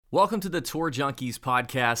Welcome to the Tour Junkies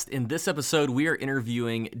podcast. In this episode, we are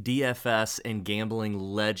interviewing DFS and gambling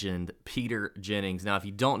legend Peter Jennings. Now, if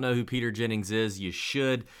you don't know who Peter Jennings is, you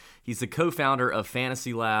should. He's the co-founder of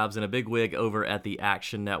Fantasy Labs and a bigwig over at the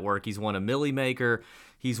Action Network. He's won a Millie Maker.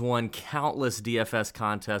 He's won countless DFS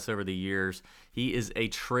contests over the years. He is a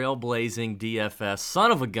trailblazing DFS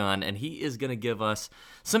son of a gun, and he is going to give us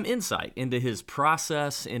some insight into his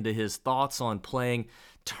process, into his thoughts on playing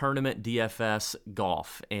tournament DFS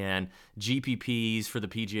golf and GPPs for the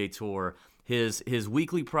PGA Tour, his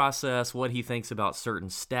weekly process, what he thinks about certain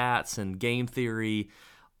stats and game theory,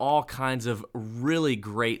 all kinds of really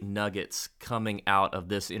great nuggets coming out of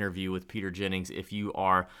this interview with Peter Jennings if you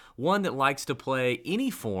are one that likes to play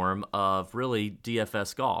any form of really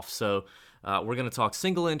DFS golf. So we're going to talk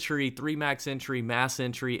single entry, 3-max entry, mass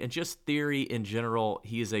entry, and just theory in general.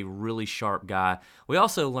 He is a really sharp guy. We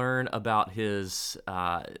also learn about his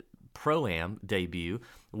Pro-Am debut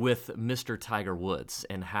with Mr. Tiger Woods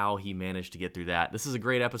and how he managed to get through that. This is a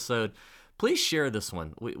great episode. Please share this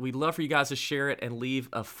one. We'd love for you guys to share it and leave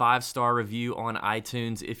a 5-star review on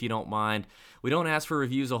iTunes if you don't mind. We don't ask for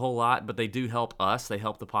reviews a whole lot, but they do help us. They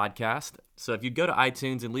help the podcast. So if you go to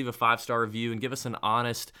iTunes and leave a 5-star review and give us an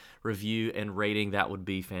honest review and rating, that would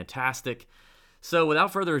be fantastic. So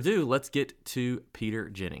without further ado, let's get to Peter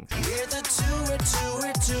Jennings. We're the tour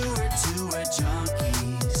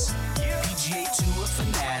junkies. PGA Tour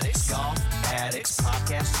fanatics, golf addicts,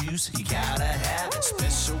 podcast juice, you gotta have it.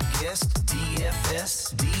 Special guest,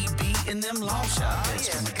 DFS, DB, and them long shot bets.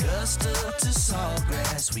 From Augusta to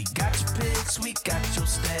Sawgrass, we got your picks, we got your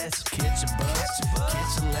stats. Catch a bus,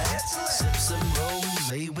 catch a laugh, sip some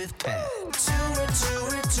rosé with Pat.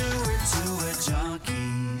 Tour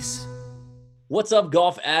junkies. What's up,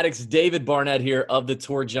 golf addicts? David Barnett here of the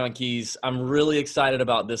Tour Junkies. I'm really excited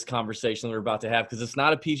about this conversation that we're about to have because it's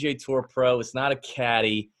not a PGA Tour pro. It's not a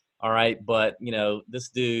caddy, all right? But, you know, this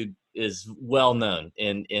dude is well known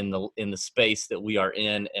in the space that we are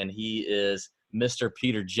in, and he is Mr.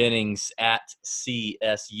 Peter Jennings at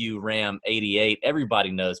CSU Ram 88.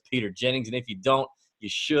 Everybody knows Peter Jennings, and if you don't, you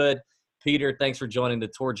should. Peter, thanks for joining the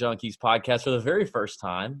Tour Junkies podcast for the very first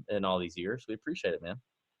time in all these years. We appreciate it, man.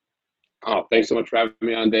 Oh, thanks so much for having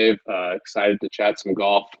me on, Dave. Excited to chat some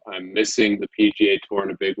golf. I'm missing the PGA Tour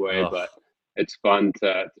in a big way, but it's fun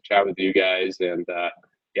to chat with you guys. And,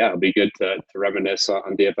 yeah, it'll be good to reminisce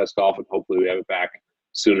on DFS golf, and hopefully we have it back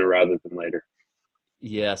sooner rather than later.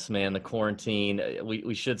 Yes, man, the quarantine.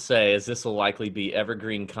 We should say, as this will likely be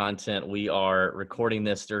evergreen content, we are recording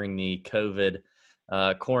this during the COVID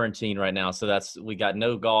quarantine right now. So we got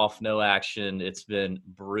no golf, no action. It's been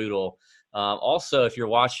brutal. Also, if you're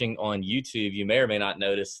watching on YouTube, you may or may not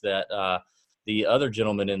notice that the other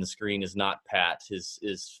gentleman in the screen is not Pat. His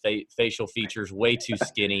facial features way too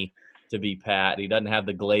skinny to be Pat. He doesn't have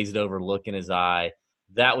the glazed over look in his eye.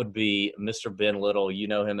 That would be Mr. Ben Little. You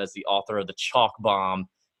know him as the author of The Chalk Bomb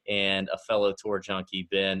and a fellow tour junkie.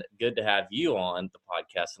 Ben, good to have you on the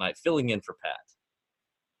podcast tonight, filling in for Pat.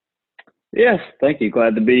 Yes, thank you.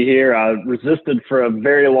 Glad to be here. I resisted for a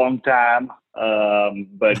very long time,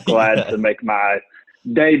 but glad to make my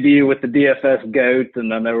debut with the DFS GOAT,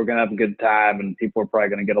 and I know we're going to have a good time, and people are probably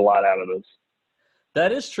going to get a lot out of this.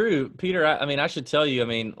 That is true. Peter, I should tell you,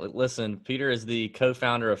 listen, Peter is the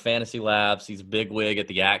co-founder of Fantasy Labs. He's a bigwig at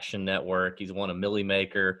the Action Network. He's won a Millie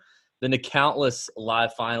Maker, been to countless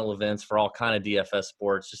live final events for all kind of DFS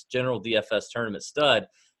sports, just general DFS tournament stud.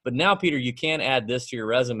 But now, Peter, you can add this to your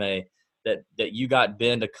resume, that you got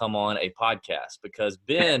Ben to come on a podcast, because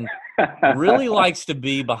Ben really likes to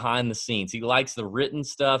be behind the scenes. He likes the written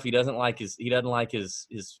stuff. He doesn't like his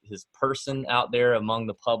person out there among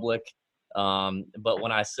the public. But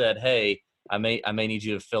when I said, hey, I may need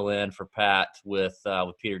you to fill in for Pat with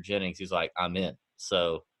Peter Jennings, he's like, I'm in.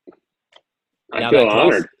 So I feel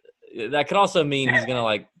honored. That could also mean he's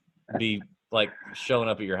gonna be showing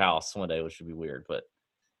up at your house one day, which would be weird, but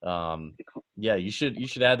yeah, you should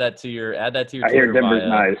add that to your I Twitter hear Denver's bio.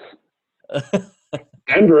 nice.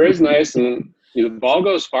 Denver is nice, and the ball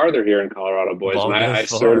goes farther here in Colorado, boys. And I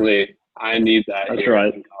need that. That's here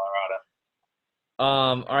right. in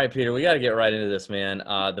Colorado. All right, Peter, we got to get right into this, man.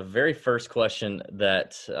 The very first question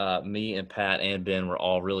that me and Pat and Ben were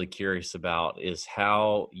all really curious about is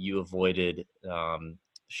how you avoided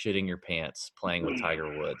shitting your pants playing with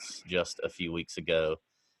Tiger Woods just a few weeks ago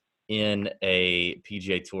in a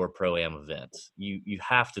PGA Tour Pro-Am event. You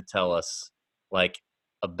have to tell us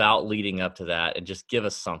about leading up to that, and just give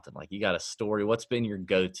us something. You got a story. What's been your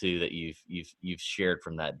go-to that you've shared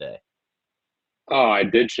from that day? Oh, I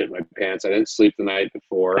did shit my pants. I didn't sleep the night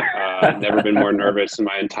before. Never been more nervous in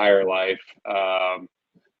my entire life.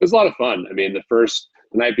 It was a lot of fun. I mean, the first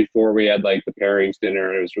the night before we had like the pairings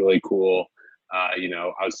dinner. It was really cool. I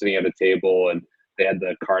was sitting at a table and they had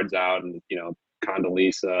the cards out, and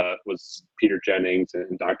Condoleezza was Peter Jennings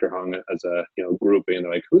and Dr. Hung as a grouping, and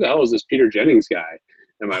they're like, who the hell is this Peter Jennings guy?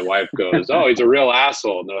 And my wife goes, oh, he's a real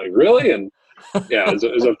asshole. And they're like, really? And yeah,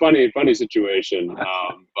 it was a funny situation.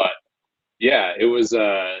 But yeah, it was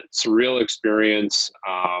a surreal experience.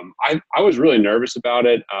 I was really nervous about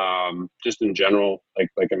it, just in general. Like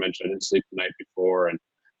I mentioned, I didn't sleep the night before, and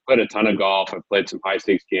played a ton of golf. I played some high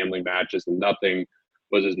stakes gambling matches, and nothing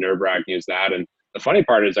was as nerve wracking as that. And the funny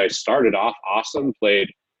part is, I started off awesome. Played,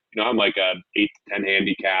 I'm like a 8 to 10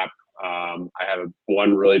 handicap. I had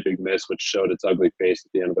one really big miss, which showed its ugly face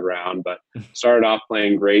at the end of the round. But started off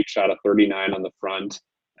playing great. Shot a 39 on the front,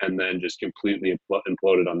 and then just completely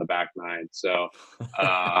imploded on the back 9. So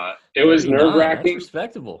it was nerve wracking. That's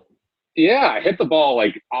respectable. Yeah, I hit the ball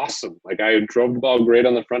like awesome. Like I drove the ball great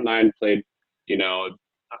on the front 9. Played,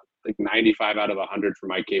 like 95 out of 100 for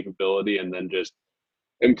my capability, and then just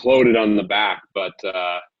imploded on the back. But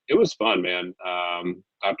it was fun, man.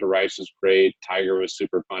 Dr. Rice was great. Tiger was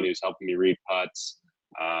super fun. He was helping me read putts.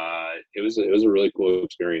 It was a really cool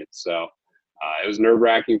experience. So it was nerve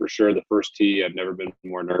wracking for sure. The first tee, I've never been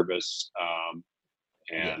more nervous.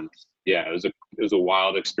 Yeah, it was a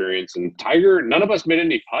wild experience. And Tiger, none of us made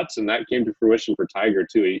any putts, and that came to fruition for Tiger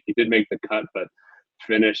too. He did make the cut, but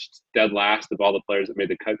finished dead last of all the players that made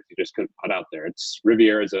the cut because he just couldn't putt out there. It's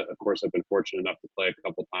Riviera is of course I've been fortunate enough to play a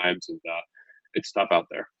couple times, and it's tough out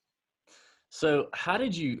there. So how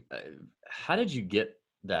did you get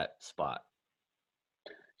that spot?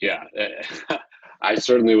 Yeah, I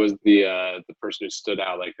certainly was the person who stood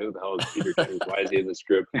out. Like, who the hell is Peter Jennings? Why is he in this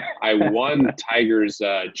group? I won Tiger's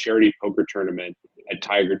charity poker tournament at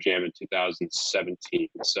Tiger Jam in 2017.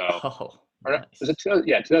 So. Nice. Was it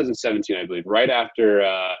 2017, I believe, right after,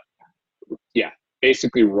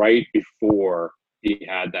 basically right before he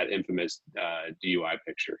had that infamous DUI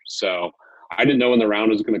picture. So I didn't know when the round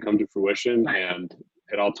was going to come to fruition, and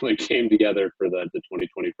it ultimately came together for the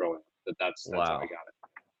 2020 Pro-Am. That's how I got it.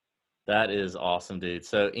 That is awesome, dude.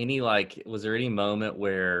 So was there any moment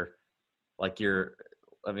where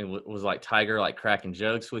was like Tiger like cracking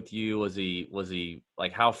jokes with you? Was he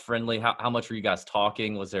like, how friendly, how much were you guys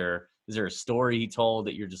talking? Is there a story he told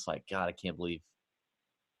that you're just like, God, I can't believe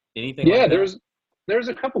anything? Yeah, like that? there's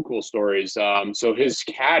a couple cool stories. So his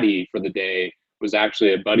caddy for the day was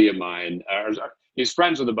actually a buddy of mine. He's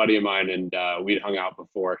friends with a buddy of mine, and we'd hung out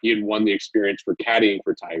before. He had won the experience for caddying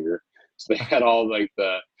for Tiger, so they had all like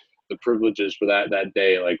the privileges for that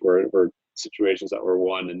day. Like were situations that were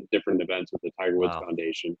won in different events with the Tiger Woods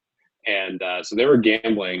Foundation, and so they were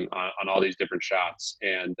gambling on all these different shots.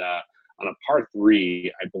 And on a par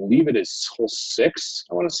 3, I believe it is hole 6.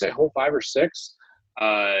 I want to say hole 5 or 6.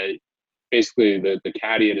 Basically, the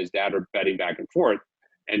caddy and his dad were betting back and forth,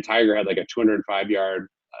 and Tiger had like a 205-yard,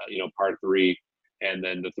 par 3, and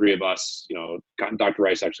then the three of us, Dr.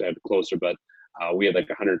 Rice actually had closer, but we had like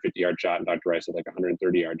a 150-yard shot, and Dr. Rice had like a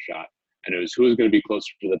 130-yard shot, and it was who was going to be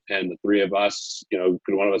closer to the pin. The three of us,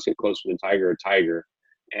 could one of us get closer than Tiger or Tiger?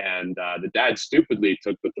 And the dad stupidly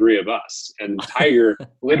took the three of us, and Tiger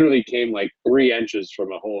literally came like 3 inches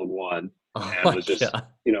from a hole-in-one, and was just,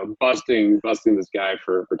 busting this guy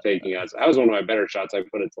for taking us. That was one of my better shots. I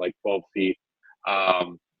put it to like 12 feet.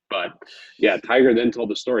 But yeah, Tiger then told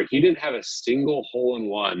the story. He didn't have a single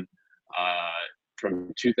hole-in-one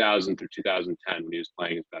from 2000 through 2010 when he was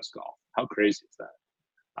playing his best golf. How crazy is that?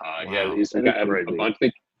 Wow. He's got a bunch. I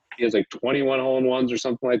think he has like 21 hole-in-ones or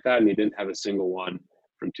something like that, and he didn't have a single one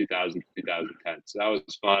from 2000 to 2010. So that was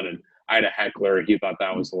fun. And I had a heckler. He thought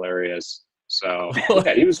that was hilarious. So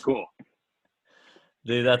yeah, he was cool.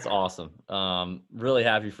 Dude, that's awesome. Really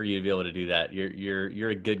happy for you to be able to do that. You're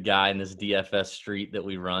a good guy in this DFS street that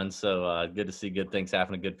we run. So good to see good things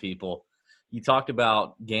happen to good people. You talked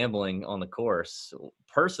about gambling on the course.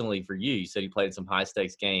 Personally for you, you said you played some high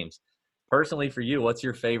stakes games. Personally for you, what's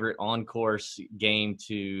your favorite on course game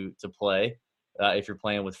to play? If you're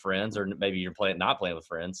playing with friends, or maybe you're not playing with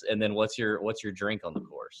friends, and then what's your drink on the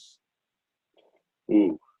course?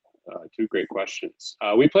 Ooh, 2 great questions.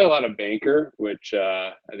 We play a lot of banker, which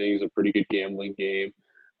I think is a pretty good gambling game.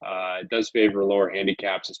 It does favor lower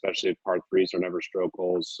handicaps, especially if par 3s are never stroke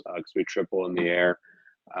holes, because we triple in the air.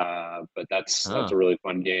 But that's a really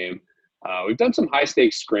fun game. We've done some high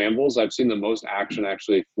stakes scrambles. I've seen the most action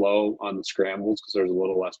actually flow on the scrambles because there's a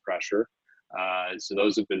little less pressure. So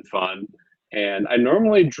those have been fun. And I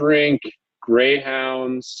normally drink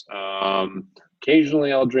Greyhounds.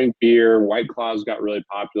 Occasionally I'll drink beer. White Claws got really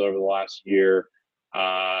popular over the last year.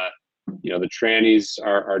 The trannies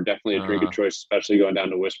are definitely a drink of choice, especially going down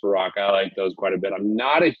to Whisper Rock. I like those quite a bit. I'm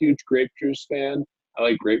not a huge grape juice fan. I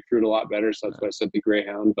like grapefruit a lot better, so that's why I said the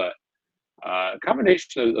Greyhound. But a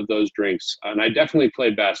combination of those drinks, and I definitely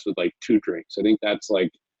play best with like 2 drinks. I think that's like,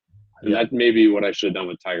 and that may be what I should have done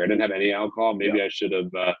with Tiger. I didn't have any alcohol. Maybe I should have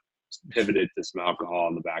pivoted to some alcohol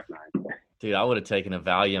on the back 9. Dude, I would have taken a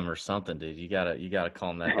Valium or something, dude. You gotta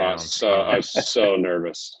calm that down. I was so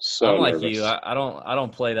nervous. I'm like you. I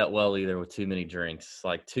don't play that well either with too many drinks.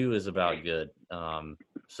 Like 2 is about good.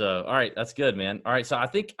 So all right, that's good, man. All right, so I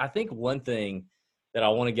think one thing that I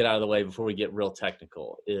want to get out of the way before we get real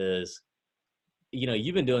technical is,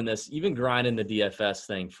 you've been doing this, you've been grinding the DFS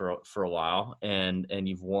thing for a while, and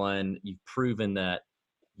you've won. You've proven that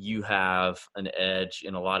you have an edge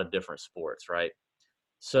in a lot of different sports, right?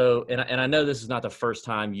 So, and I know this is not the first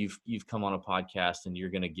time you've come on a podcast and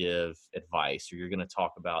you're going to give advice, or you're going to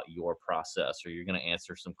talk about your process, or you're going to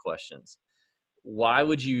answer some questions. Why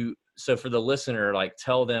would you? So for the listener, like,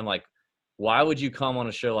 tell them, like, why would you come on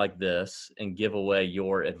a show like this and give away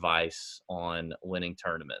your advice on winning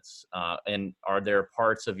tournaments? And are there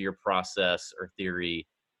parts of your process or theory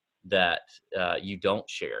that you don't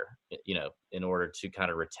share, in order to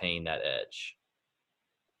kind of retain that edge?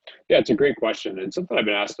 Yeah, it's a great question. It's something I've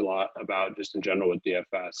been asked a lot about just in general with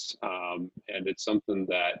DFS. And it's something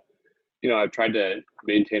that, I've tried to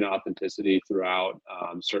maintain authenticity throughout.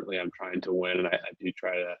 Certainly I'm trying to win, and I do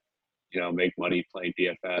try to, make money playing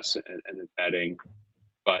DFS and betting.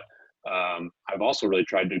 But I've also really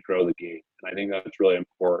tried to grow the game. And I think that's really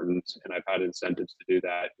important. And I've had incentives to do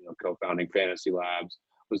that, co-founding Fantasy Labs,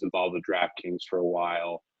 was involved with DraftKings for a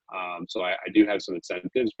while. So I do have some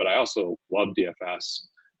incentives, but I also love DFS.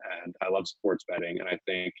 And I love sports betting. And I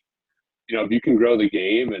think, if you can grow the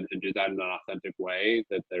game and do that in an authentic way,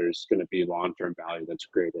 that there's going to be long-term value that's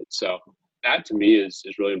created. So that to me is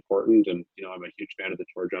really important. And, I'm a huge fan of the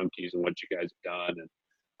Tour Junkies and what you guys have done. And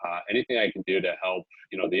anything I can do to help,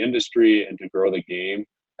 the industry and to grow the game,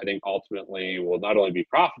 I think ultimately will not only be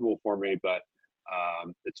profitable for me, but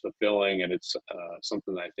it's fulfilling, and it's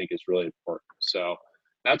something that I think is really important. So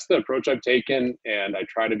that's the approach I've taken, and I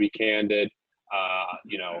try to be candid.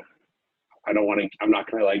 I'm not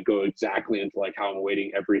going to like go exactly into like how I'm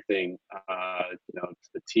weighting everything, to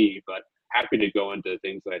the T, but happy to go into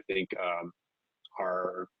things that I think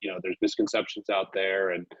are, there's misconceptions out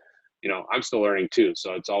there, and, I'm still learning too.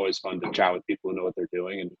 So it's always fun to chat with people who know what they're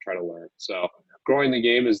doing and to try to learn. So growing the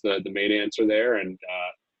game is the main answer there. And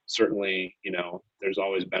certainly, there's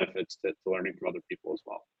always benefits to learning from other people as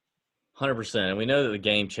well. 100%. And we know that the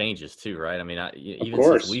game changes too, right? I mean, even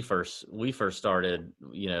since we first started,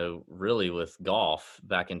 really with golf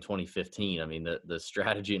back in 2015, I mean, the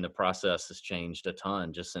strategy and the process has changed a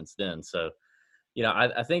ton just since then. So,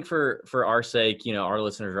 I think for our sake, our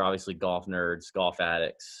listeners are obviously golf nerds, golf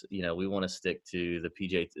addicts. We want to stick to the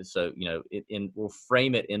PGA. So, we'll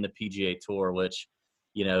frame it in the PGA Tour, which,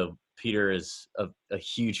 Peter is a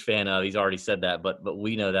huge fan of. He's already said that, but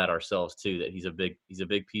we know that ourselves too, that he's a big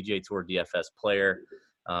PGA Tour DFS player,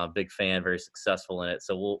 big fan, very successful in it.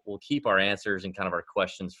 So we'll keep our answers and kind of our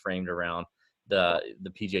questions framed around the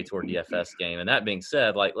PGA Tour DFS game. And that being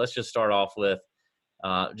said, like, let's just start off with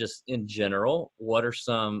just in general, what are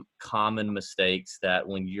some common mistakes that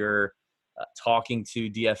when you're talking to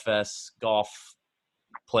DFS golf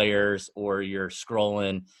players, or you're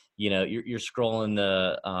scrolling, you're scrolling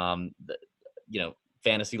the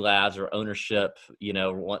Fantasy Labs or ownership,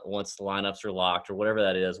 once the lineups are locked or whatever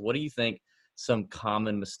that is, what do you think some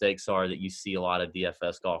common mistakes are that you see a lot of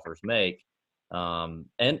DFS golfers make?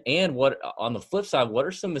 And what, on the flip side, what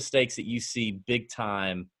are some mistakes that you see big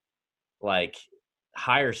time, like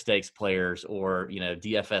higher stakes players or,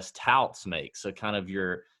 DFS touts make? So kind of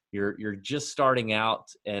you're just starting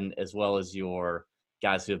out, and as well as your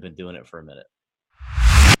guys who have been doing it for a minute.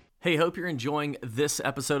 Hey, hope you're enjoying this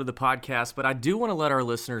episode of the podcast, but I do want to let our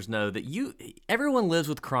listeners know that everyone lives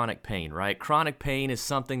with chronic pain, right? Chronic pain is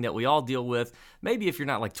something that we all deal with, maybe if you're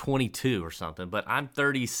not like 22 or something, but I'm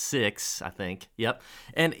 36, I think. Yep.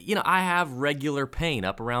 And, I have regular pain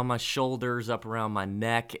up around my shoulders, up around my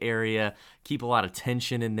neck area, keep a lot of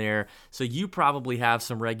tension in there. So you probably have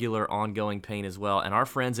some regular ongoing pain as well. And our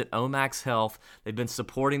friends at Omax Health, they've been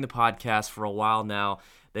supporting the podcast for a while now.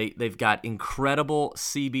 They've got incredible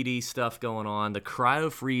CBD stuff going on. The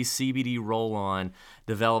cryo-free CBD roll-on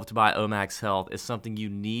developed by Omax Health is something you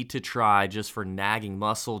need to try just for nagging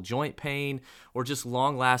muscle, joint pain, or just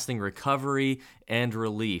long-lasting recovery and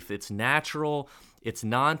relief. It's natural. It's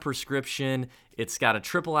non-prescription. It's got a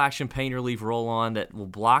triple action pain relief roll-on that will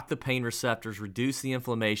block the pain receptors, reduce the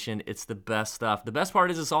inflammation. It's the best stuff. The best part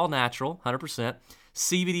is it's all natural, 100%.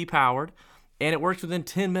 CBD powered, and it works within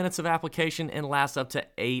 10 minutes of application and lasts up to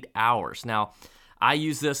 8 hours. Now, I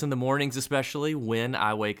use this in the mornings, especially when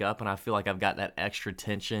I wake up and I feel like I've got that extra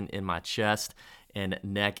tension in my chest and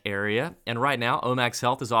neck area. And right now, Omax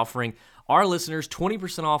Health is offering our listeners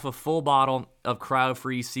 20% off a full bottle of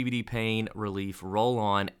cryo-free CBD pain relief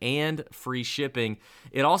roll-on and free shipping.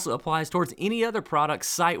 It also applies towards any other product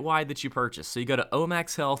site-wide that you purchase. So you go to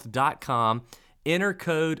omaxhealth.com, enter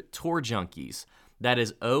code TOURJunkies. That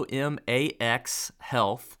is OMAX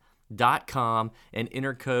Health.com, and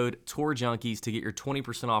enter code TOURJunkies to get your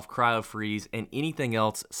 20% off cryo-freeze and anything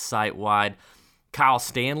else site-wide. Kyle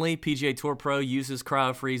Stanley, PGA Tour Pro, uses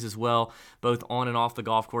CryoFreeze as well, both on and off the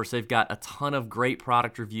golf course. They've got a ton of great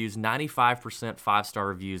product reviews, 95% five-star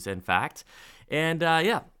reviews, in fact. And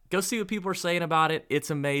go see what people are saying about it. It's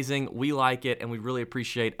amazing. We like it, and we really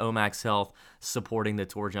appreciate Omax Health supporting the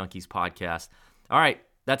Tour Junkies podcast. All right,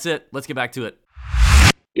 that's it. Let's get back to it.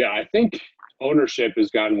 Yeah, I think ownership has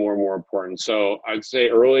gotten more and more important. So I'd say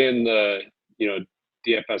early in the,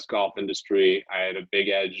 DFS golf industry, I had a big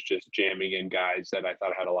edge just jamming in guys that I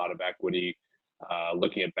thought had a lot of equity.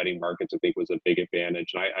 Looking at betting markets, I think, was a big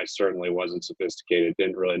advantage. And I certainly wasn't sophisticated,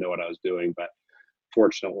 didn't really know what I was doing, but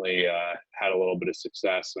fortunately had a little bit of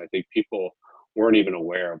success. And I think people weren't even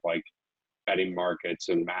aware of like betting markets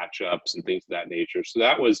and matchups and things of that nature. So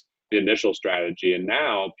that was the initial strategy. And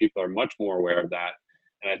now people are much more aware of that.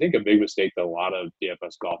 And I think a big mistake that a lot of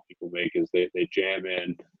DFS golf people make is they jam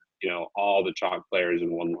in all the chalk players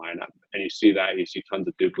in one lineup, and you see tons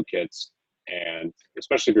of duplicates. And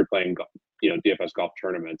especially if you're playing, DFS golf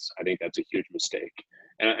tournaments, I think that's a huge mistake.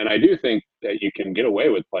 And I do think that you can get away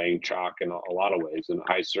with playing chalk in a lot of ways. And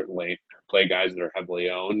I certainly play guys that are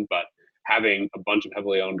heavily owned, but having a bunch of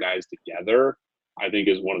heavily owned guys together, I think,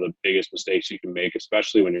 is one of the biggest mistakes you can make,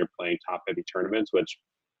 especially when you're playing top heavy tournaments, which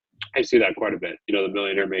I see that quite a bit. The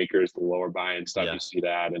millionaire makers, the lower buy-in stuff, You see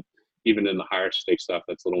that. And even in the higher stake stuff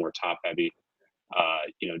that's a little more top heavy,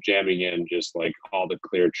 jamming in just like all the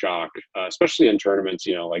clear chalk, especially in tournaments,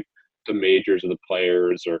 like the majors of the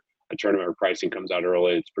players, or a tournament where pricing comes out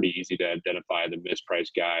early. It's pretty easy to identify the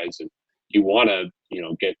mispriced guys, and you want to,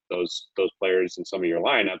 get those players in some of your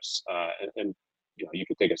lineups. And you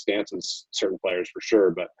can take a stance on certain players for sure,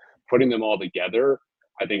 but putting them all together,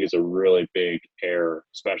 I think, is a really big error,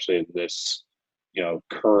 especially in this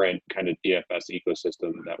current kind of DFS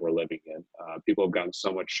ecosystem that we're living in. People have gotten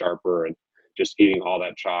so much sharper, and just eating all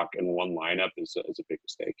that chalk in one lineup is a big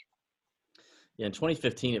mistake. Yeah, in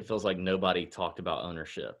 2015, it feels like nobody talked about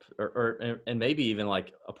ownership, and maybe even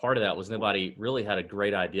like a part of that was nobody really had a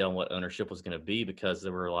great idea on what ownership was going to be, because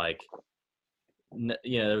there were like,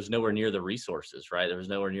 there was nowhere near the resources, right? There was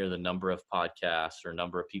nowhere near the number of podcasts or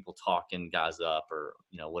number of people talking guys up, or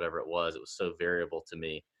whatever it was. It was so variable to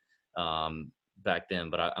me back then.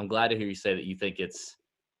 But I'm glad to hear you say that you think it's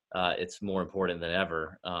more important than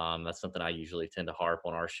ever. That's something I usually tend to harp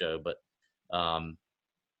on our show, but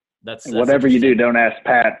that's whatever you do, don't ask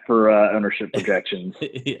Pat for ownership projections.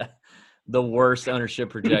 Yeah, the worst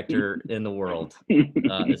ownership projector in the world.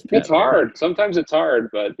 It's hard. Sometimes it's hard,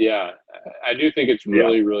 but yeah, I do think it's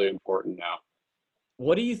really, really important now.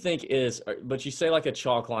 What do you think is? But you say like a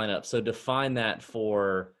chalk lineup, so define that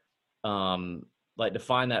for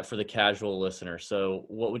the casual listener. So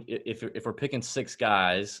what would, if we're picking 6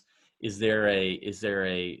 guys, is there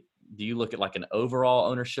a do you look at like an overall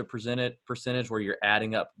ownership percentage where you're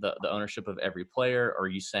adding up the ownership of every player? Or are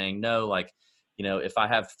you saying no, like, if I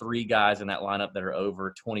have 3 guys in that lineup that are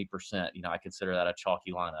over 20%, I consider that a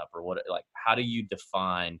chalky lineup? Or what, like, how do you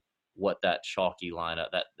define what that chalky lineup,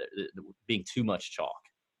 that being too much chalk?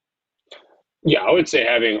 Yeah, I would say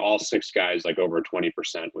having all 6 guys like over 20%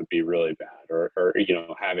 would be really bad. Or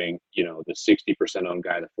having, the 60% owned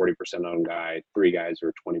guy, the 40% owned guy, 3 guys who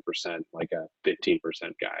are 20%, like a 15%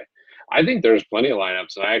 guy. I think there's plenty of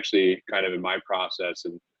lineups. And I actually kind of, in my process,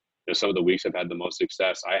 and some of the weeks I've had the most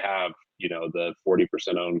success, I have, the 40%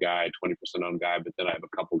 owned guy, 20% owned guy, but then I have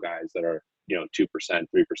a couple guys that are, 2%, 3%,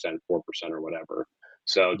 4% or whatever.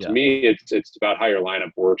 So to me, it's about how your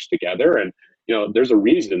lineup works together. And there's a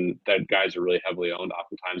reason that guys are really heavily owned.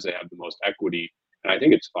 Oftentimes they have the most equity, and I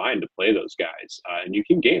think it's fine to play those guys. And you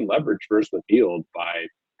can gain leverage versus the field by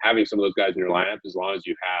having some of those guys in your lineup, as long as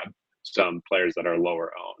you have some players that are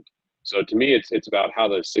lower owned. So to me, it's about how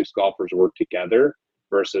the 6 golfers work together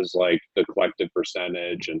versus like the collective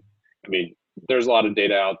percentage. And I mean, there's a lot of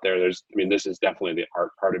data out there. This is definitely the art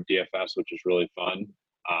part of DFS, which is really fun.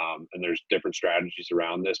 And there's different strategies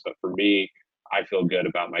around this. But for me, I feel good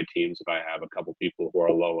about my teams if I have a couple people who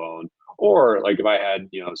are low owned, or like if I had,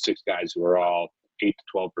 6 guys who are all 8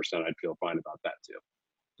 to 12%, I'd feel fine about that too.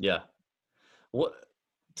 Yeah. What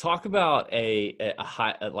talk about a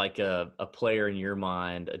high like a player in your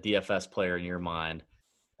mind, a DFS player in your mind,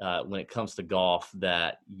 when it comes to golf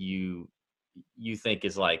that you think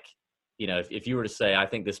is like, if you were to say, I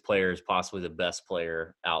think this player is possibly the best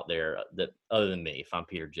player out there that other than me, if I'm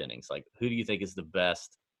Peter Jennings, like who do you think is the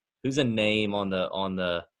best? Who's a name on the on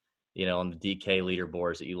the DK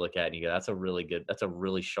leaderboards that you look at and you go, that's a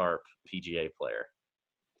really sharp PGA player.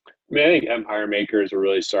 I mean, I think Empire Maker is a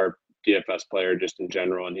really sharp DFS player just in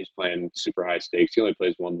general, and he's playing super high stakes. He only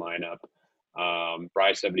plays one lineup.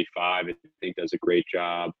 Bryce 75, I think, does a great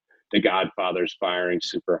job. The Godfather's firing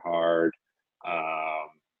super hard.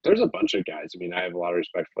 There's a bunch of guys. I mean, I have a lot of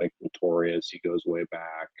respect for like Notorious. He goes way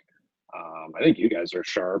back. I think you guys are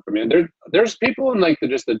sharp. I mean, there's people in like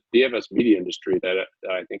just the DFS media industry that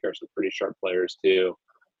I think are some pretty sharp players too.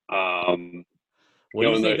 What do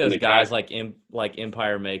you think those guys like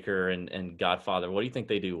Empire Maker and Godfather, what do you think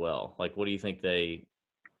they do well? Like, what do you think they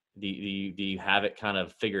do you have it kind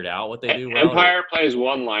of figured out what they do well? Empire plays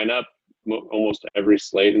one lineup almost every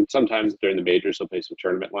slate, and sometimes during the majors he'll play some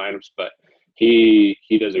tournament lineups, but he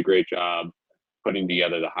does a great job putting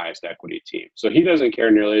together the highest equity team. So he doesn't care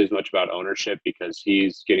nearly as much about ownership because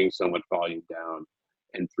he's getting so much volume down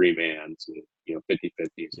in 3-mans, and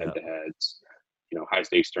 50-50s, head-to-heads, high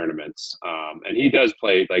stakes tournaments. And he does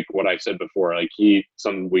play, like what I said before, like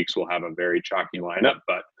some weeks will have a very chalky lineup,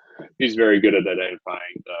 but he's very good at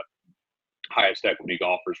identifying the highest equity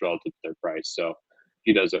golfers relative to their price. So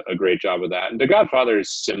he does a great job of that. And the Godfather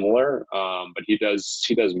is similar, but he does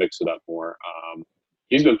mix it up more.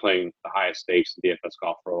 He's been playing the highest stakes in DFS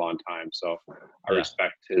golf for a long time, so I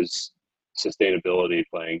respect his sustainability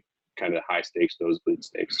playing kind of high stakes, nosebleed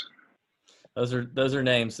stakes. Those are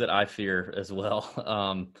names that I fear as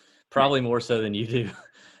well, probably more so than you do.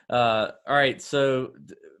 All right, so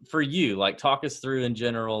for you, like talk us through in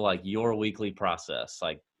general, like your weekly process.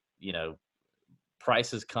 Like,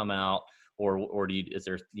 prices come out, or what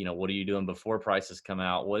are you doing before prices come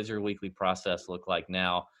out? What does your weekly process look like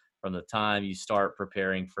now from the time you start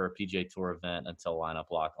preparing for a PGA Tour event until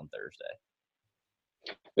lineup lock on Thursday?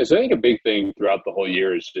 So I think a big thing throughout the whole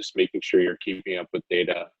year is just making sure you're keeping up with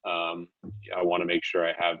data. I want to make sure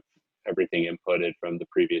I have everything inputted from the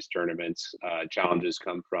previous tournaments. Challenges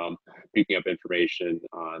come from picking up information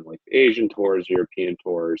on like the Asian tours, European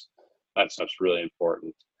tours. That stuff's really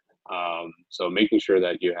important. So making sure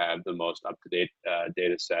that you have the most up-to-date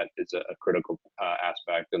data set is a critical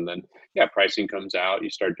aspect. And then, pricing comes out, you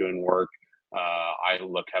start doing work. I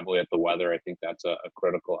look heavily at the weather. I think that's a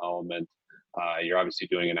critical element. You're obviously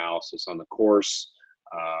doing analysis on the course.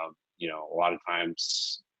 A lot of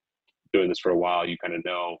times doing this for a while, you kind of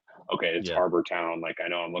know, okay, it's Harbor Town. Like I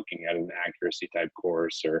know I'm looking at an accuracy type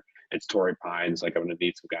course, or it's Torrey Pines. Like I'm going to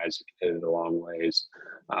need some guys who can hit it a long ways.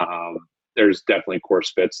 There's definitely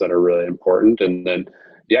course fits that are really important. And then,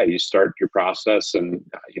 you start your process, and,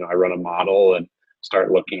 I run a model and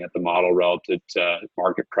start looking at the model relative to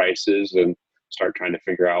market prices and start trying to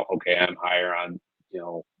figure out, okay, I'm higher on,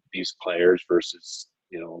 these players versus,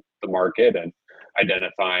 the market, and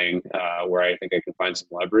identifying where I think I can find some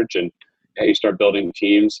leverage. And you start building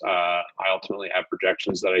teams. I ultimately have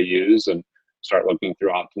projections that I use and start looking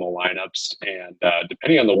through optimal lineups. And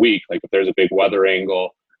depending on the week, like if there's a big weather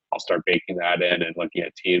angle, I'll start baking that in and looking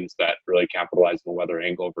at teams that really capitalize on the weather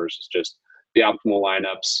angle versus just the optimal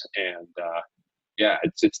lineups. And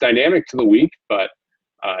it's dynamic to the week, but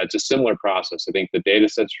it's a similar process. I think the data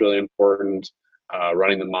set's really important.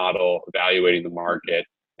 Running the model, evaluating the market,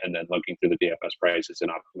 and then looking through the DFS prices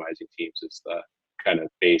and optimizing teams is the kind of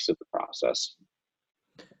base of the process.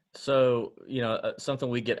 So, something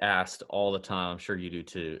we get asked all the time, I'm sure you do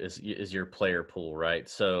too, is your player pool, right?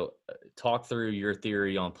 So talk through your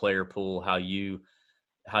theory on player pool, how you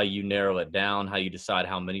narrow it down, how you decide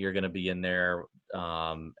how many are going to be in there,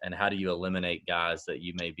 and how do you eliminate guys that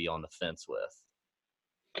you may be on the fence with?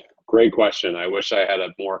 Great question. I wish I had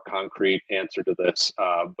a more concrete answer to this,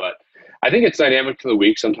 but I think it's dynamic to the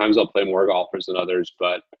week. Sometimes I'll play more golfers than others,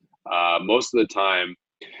 but most of the time,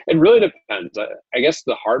 it really depends. I guess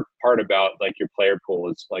the hard part about like your player pool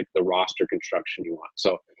is like the roster construction you want.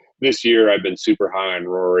 So this year I've been super high on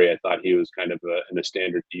Rory. I thought he was kind of in a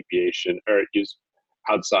standard deviation, or he was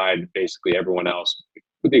outside basically everyone else,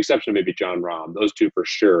 with the exception of maybe John Rahm. Those two for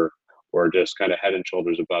sure were just kind of head and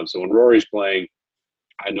shoulders above. So when Rory's playing,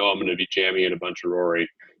 I know I'm going to be jamming in a bunch of Rory.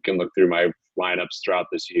 You can look through my lineups throughout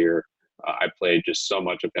this year. I played just so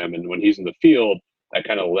much of him. And when he's in the field, that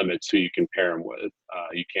kind of limits who you can pair him with.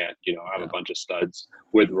 You can't, have a bunch of studs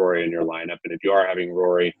with Rory in your lineup. And if you are having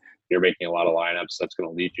Rory, you're making a lot of lineups, that's going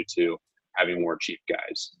to lead you to having more cheap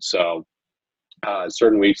guys. So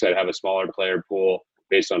Certain weeks I'd have a smaller player pool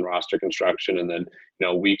based on roster construction, and then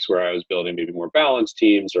weeks where I was building maybe more balanced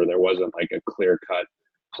teams, or there wasn't like a clear cut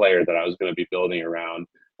player that I was going to be building around,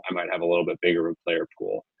 I might have a little bit bigger of a player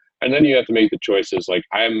pool. And then you have to make the choices. Like,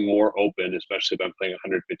 I'm more open, especially if I'm playing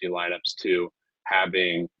 150 lineups, to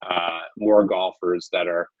having more golfers that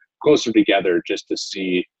are closer together, just to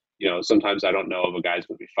see, sometimes I don't know if a guy's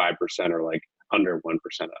going to be 5% or like under 1%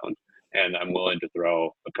 owned. And I'm willing to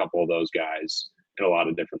throw a couple of those guys in a lot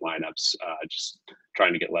of different lineups, just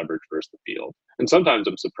trying to get leverage versus the field. And sometimes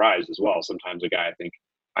I'm surprised as well. Sometimes a guy I think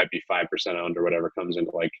might be 5% owned or whatever comes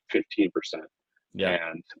into like 15%. Yeah.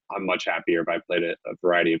 And I'm much happier if I played a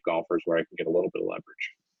variety of golfers where I can get a little bit of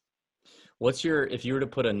leverage. If you were to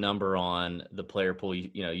put a number on the player pool,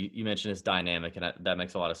 you mentioned it's dynamic, and that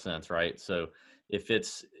makes a lot of sense, right? So if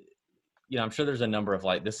it's, I'm sure there's a number of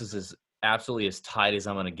like, this is absolutely as tight as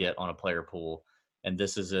I'm going to get on a player pool, and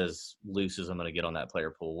this is as loose as I'm going to get on that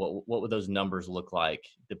player pool. What would those numbers look like?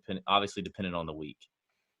 Obviously depending on the week.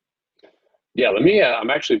 Yeah, let me. I'm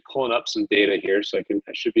actually pulling up some data here, so I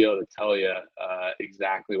should be able to tell you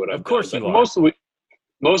exactly what I've done. Of course you are.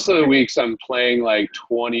 Most of the weeks I'm playing like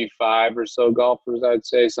 25 or so golfers, I'd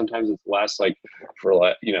say. Sometimes it's less, like for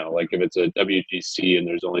like if it's a WGC and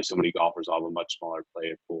there's only so many golfers, I'll have a much smaller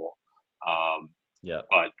player pool.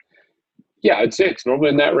 But yeah, I'd say it's normally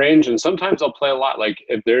in that range. And sometimes I'll play a lot. Like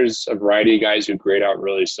if there's a variety of guys who grade out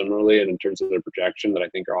really similarly, and in terms of their projection that I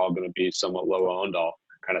think are all going to be somewhat low owned, I'll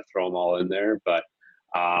kind of throw them all in there. But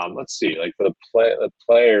let's see, like for the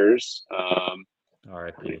players,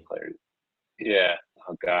 R.I.P. players. Yeah.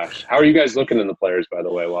 Oh gosh. How are you guys looking in the players, by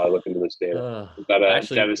the way, while I look into this data? Is that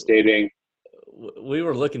actually devastating? We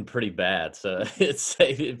were looking pretty bad, so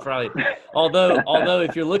it probably. Although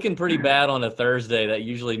if you're looking pretty bad on a Thursday, that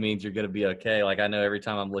usually means you're going to be okay. Like I know every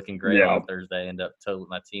time I'm looking great on a Thursday, I end up totally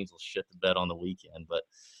my teams will shit the bed on the weekend. But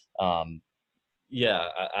I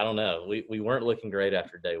don't know. We weren't looking great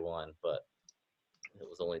after day one, but it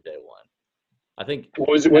was only day one. I think.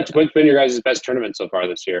 What's been your guys' best tournament so far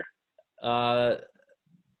this year?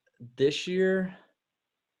 This year.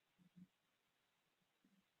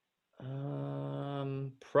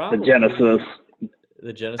 Probably the Genesis.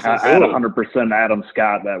 The Genesis. I had 100% Adam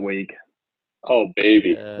Scott that week. Oh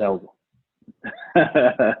baby, that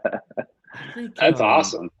that's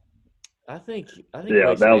awesome. I think.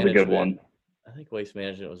 Yeah, that was a good one. I think Waste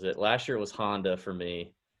Management was it. Last year it was Honda for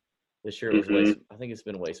me. This year it was Waste. I think it's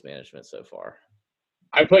been Waste Management so far.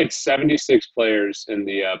 I played 76 players in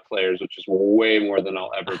the players, which is way more than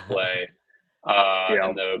I'll ever play.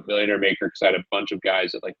 And the Millionaire Maker, because I had a bunch of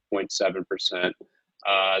guys at like 0.7%.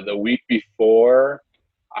 The week before,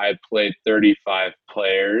 I played 35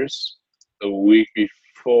 players. The week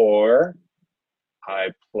before, I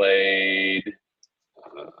played,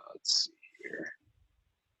 let's see here.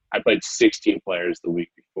 I played 16 players the week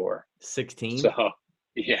before. 16? So,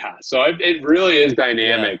 yeah. So it really is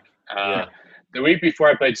dynamic. Yeah. The week before,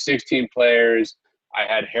 I played 16 players. I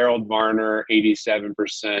had Harold Varner,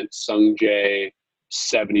 87%, Sung Jae,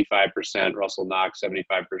 75%, Russell Knox, 75%.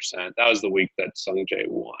 That was the week that Sung Jae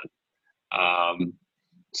won.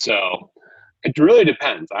 So it really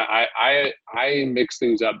depends. I mix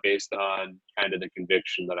things up based on kind of the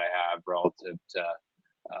conviction that I have relative to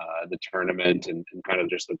the tournament and kind of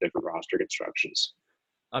just the different roster constructions.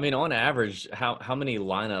 I mean, on average, how many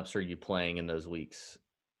lineups are you playing in those weeks?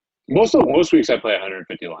 Most weeks I play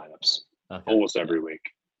 150 lineups. Okay. Almost every week.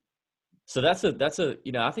 So that's a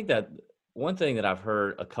I think that one thing that I've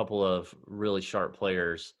heard a couple of really sharp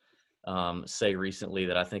players say recently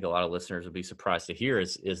that I think a lot of listeners would be surprised to hear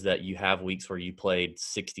is that you have weeks where you played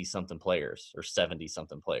 60 something players or 70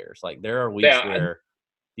 something players. Like there are weeks where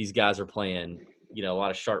these guys are playing, a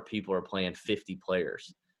lot of sharp people are playing 50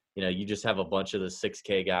 players. You just have a bunch of the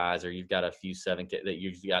 6K guys, or you've got a few 7K that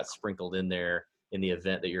you've got sprinkled in there in the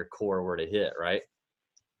event that your core were to hit, right?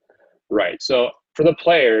 Right. So for the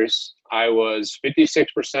players, I was 56%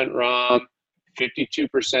 Rahm,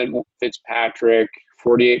 52% Fitzpatrick,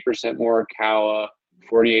 48% Morikawa,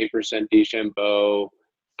 48% DeChambeau,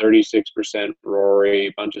 36% Rory,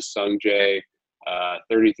 a bunch of Sung Jae,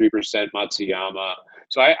 33% Matsuyama.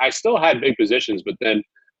 So I still had big positions, but then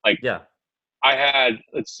I had,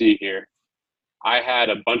 let's see here, I had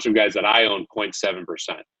a bunch of guys that I owned 0.7%.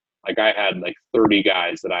 Like I had like 30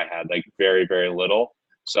 guys that I had like very, very little.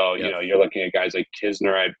 So, you're looking at guys like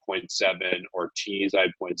Kisner, I had 0.7, Ortiz, I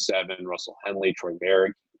had 0.7, Russell Henley, Troy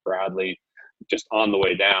Merrick, Bradley, just on the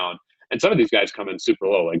way down. And some of these guys come in super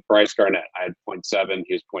low, like Bryce Garnett, I had 0.7,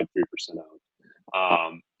 he was 0.3%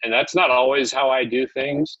 owned. And that's not always how I do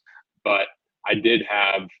things, but I did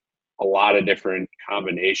have a lot of different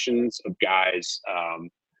combinations of guys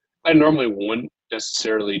I normally wouldn't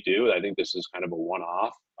necessarily do. I think this is kind of a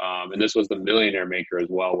one-off. And this was the Millionaire Maker as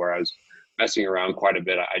well, where I was messing around quite a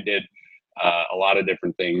bit. I did a lot of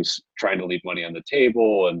different things trying to leave money on the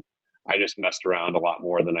table, and I just messed around a lot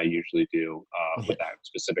more than I usually do with that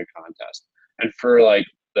specific contest. And for like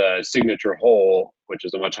the signature hole, which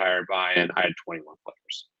is a much higher buy-in, I had 21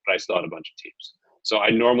 players, but I still had a bunch of teams. So I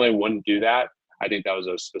normally wouldn't do that. I think that was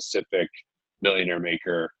a specific Millionaire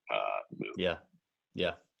Maker move.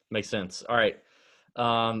 Yeah. Makes sense. All right.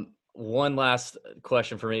 One last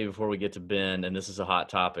question for me before we get to Ben, and this is a hot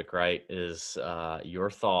topic, right? Is your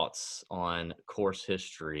thoughts on course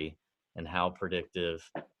history and how predictive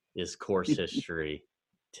is course history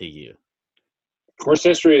to you? Course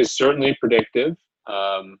history is certainly predictive.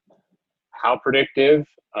 How predictive?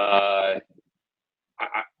 I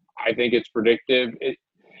think it's predictive.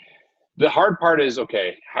 The hard part is,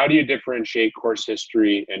 okay, how do you differentiate course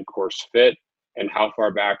history and course fit? And how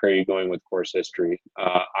far back are you going with course history?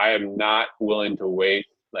 I am not willing to wait,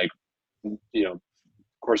 like,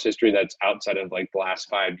 course history that's outside of like the last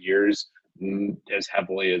 5 years as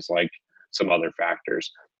heavily as like some other factors.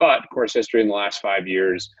 But course history in the last 5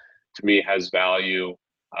 years, to me, has value,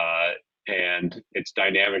 and it's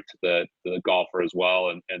dynamic to the golfer as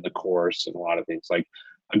well, and the course and a lot of things. Like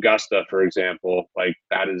Augusta, for example, like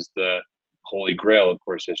that is the holy grail of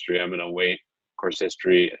course history. I'm going to wait course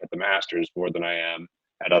history at the Masters more than I am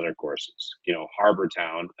at other courses. Harbor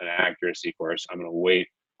Town, an accuracy course, I'm going to weight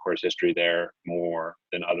course history there more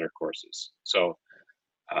than other courses. So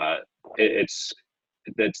it's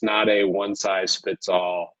not a one size fits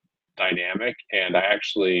all dynamic. And I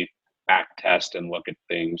actually back test and look at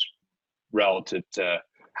things relative to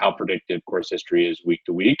how predictive course history is week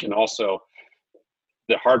to week. And also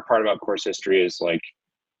the hard part about course history is like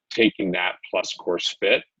taking that plus course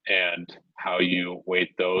fit and how you weight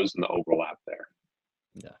those and the overlap there.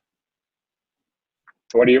 Yeah.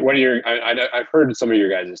 So what are your, I've heard some of your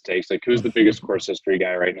guys' takes. Like, who's the biggest course history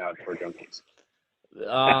guy right now at Tour Junkies?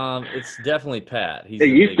 It's definitely Pat. It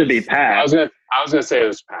used to be Pat. I was gonna say it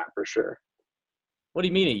was Pat for sure. What do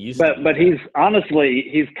you mean it used to be? But he's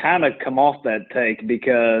kind of come off that take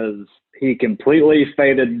because he completely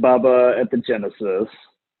faded Bubba at the Genesis.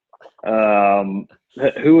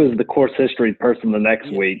 Who was the course history person the next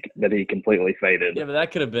week that he completely faded? Yeah, but that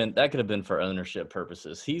could have been for ownership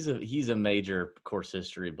purposes. He's a major course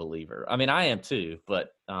history believer. I mean, I am too,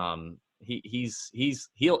 but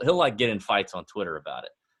he'll like get in fights on Twitter about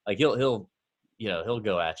it. Like he'll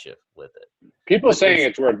go at you with it. People saying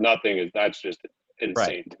it's worth nothing that's just insane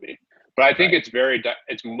right. to me. But I think it's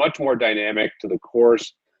much more dynamic to the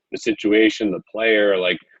course, the situation, the player.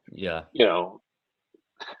 Like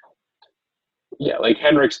like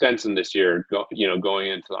Henrik Stenson this year, going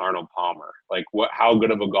into the Arnold Palmer. Like, how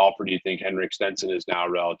good of a golfer do you think Henrik Stenson is now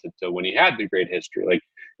relative to when he had the great history? Like,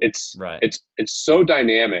 it's so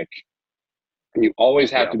dynamic, and you always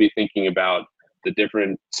have to be thinking about the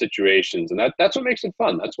different situations, and that's what makes it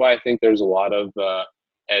fun. That's why I think there's a lot of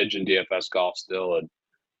edge in DFS golf still, and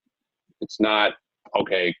it's not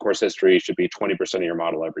course history should be 20% of your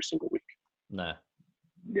model every single week. Nah.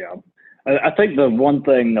 Yeah. I think the one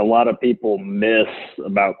thing a lot of people miss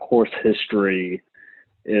about course history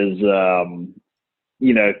is,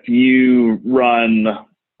 if you run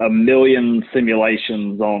 1 million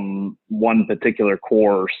simulations on one particular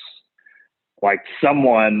course, like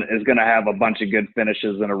someone is going to have a bunch of good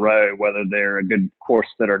finishes in a row, whether they're a good course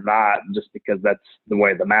fit or not, just because that's the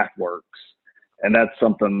way the math works. And that's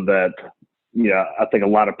something that, I think a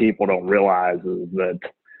lot of people don't realize is that,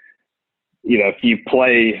 if you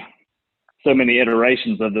play so many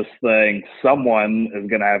iterations of this thing, someone is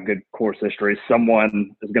going to have good course history,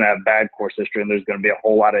 someone is going to have bad course history, and there's going to be a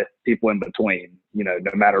whole lot of people in between, no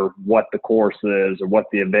matter what the course is or what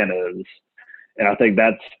the event is. And I think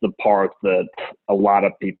that's the part that a lot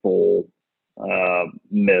of people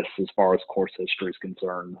miss as far as course history is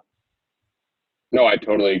concerned. No, I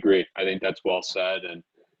totally agree. I think that's well said. And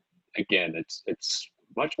again, it's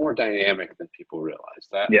much more dynamic than people realize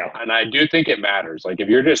that. Yeah. And I do think it matters. Like, if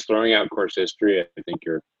you're just throwing out course history, I think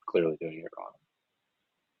you're clearly doing it wrong.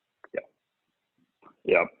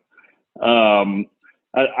 Yeah.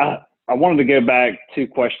 I wanted to go back 2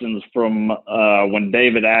 questions from when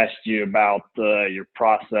David asked you about your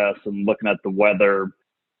process and looking at the weather.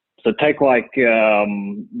 So take like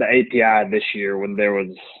the API this year when there was,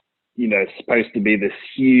 supposed to be this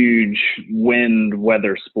huge wind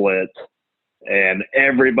weather split, and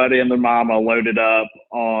everybody and their mama loaded up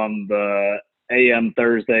on the AM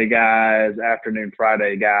Thursday guys, afternoon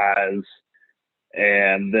Friday guys.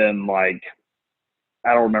 And then like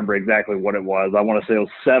I don't remember exactly what it was. I want to say it was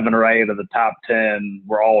 7 or 8 of the top 10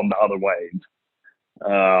 were all in the other waves.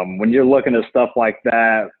 When you're looking at stuff like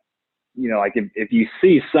that, like if you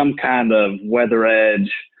see some kind of weather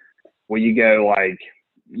edge where you go like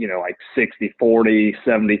 60-40,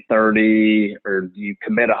 70-30, or do you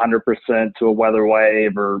commit 100% to a weather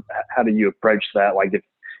wave, or how do you approach that? Like if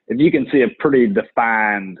you can see a pretty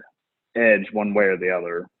defined edge one way or the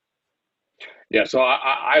other. Yeah, so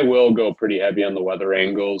I will go pretty heavy on the weather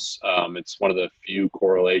angles. It's one of the few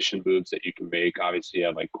correlation moves that you can make. Obviously, you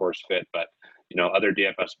have like course fit, but other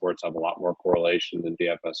DFS sports have a lot more correlation than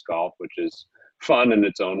DFS golf, which is fun in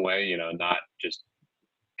its own way. Not just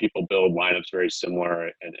people build lineups very similar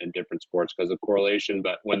in different sports because of correlation,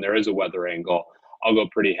 but when there is a weather angle, I'll go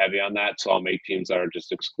pretty heavy on that. So I'll make teams that are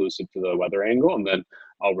just exclusive to the weather angle, and then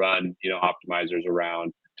I'll run optimizers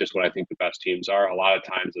around just what I think the best teams are. A lot of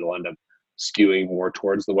times it'll end up skewing more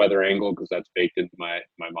towards the weather angle because that's baked into my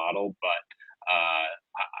model, but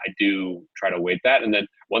I do try to weight that. And then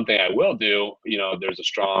one thing I will do, there's a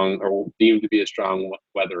strong or deemed to be a strong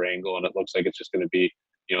weather angle, and it looks like it's just going to be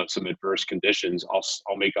some adverse conditions.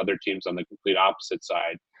 I'll make other teams on the complete opposite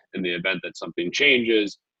side in the event that something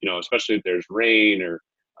changes, especially if there's rain or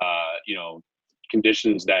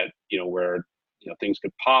conditions that where things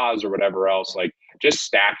could pause or whatever else. Like just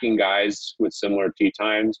stacking guys with similar tee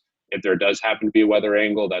times, if there does happen to be a weather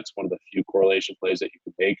angle, that's one of the few correlation plays that you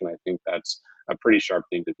can make, and I think that's a pretty sharp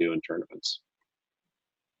thing to do in tournaments.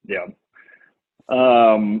 Yeah.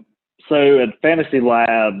 So at Fantasy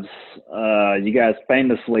Labs, you guys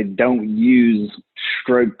famously don't use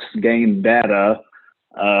strokes gained data.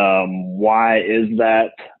 Why is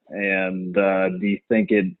that? And do you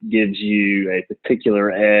think it gives you a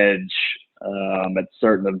particular edge at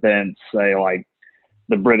certain events, say like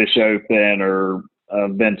the British Open or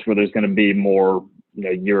events where there's going to be more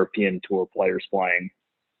European Tour players playing?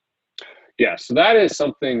 Yeah, so that is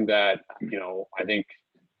something that I think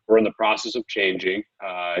we're in the process of changing.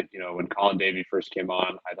 When Colin Davey first came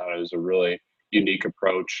on, I thought it was a really unique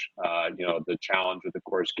approach. The challenge with the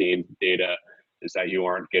course gain data is that you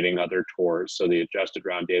aren't getting other tours, so the adjusted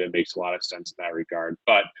round data makes a lot of sense in that regard.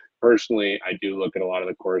 But personally, I do look at a lot of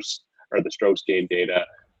the course or the strokes gain data.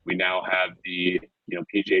 We now have the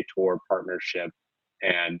PGA Tour partnership,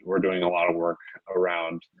 and we're doing a lot of work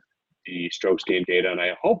around the strokes gain data, and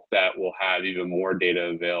I hope that we'll have even more data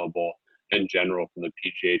available in general from the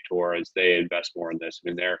PGA Tour as they invest more in this. I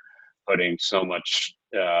mean, they're putting so much,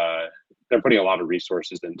 they're putting a lot of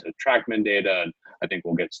resources into TrackMan data, and I think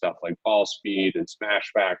we'll get stuff like ball speed and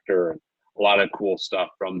smash factor and a lot of cool stuff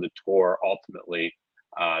from the tour ultimately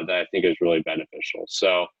that I think is really beneficial.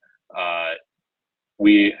 So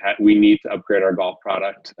we need to upgrade our golf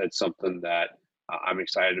product. It's something that I'm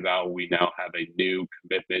excited about. We now have a new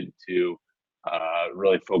commitment to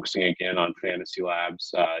really focusing again on Fantasy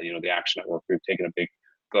Labs. The Action Network, we've taken a big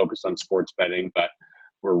focus on sports betting, but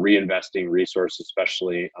we're reinvesting resources,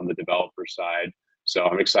 especially on the developer side. So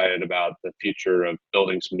I'm excited about the future of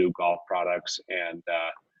building some new golf products. And,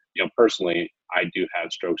 personally, I do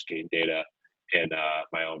have strokes gain data in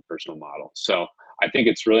my own personal model. So I think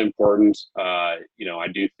it's really important. I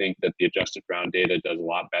do think that the adjusted round data does a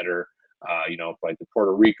lot better. Like the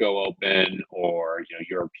Puerto Rico Open or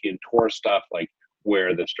European Tour stuff, like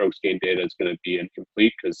where the strokes gain data is going to be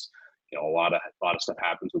incomplete because a lot of stuff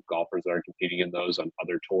happens with golfers that are competing in those on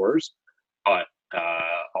other tours. But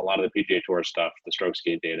a lot of the PGA Tour stuff, the strokes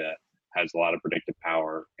gain data has a lot of predictive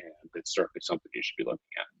power, and it's certainly something you should be looking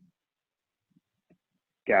at.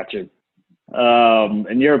 Gotcha.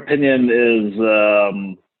 In your opinion, is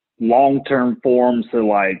long-term form, so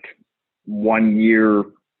like 1 year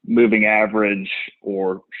moving average,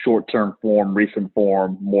 or short-term form, recent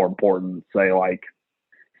form, more important, say like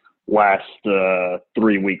last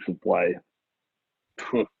 3 weeks of play?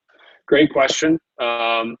 Great question.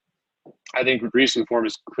 I think recent form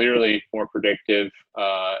is clearly more predictive,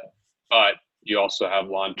 but you also have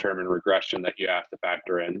long-term and regression that you have to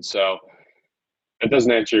factor in. So it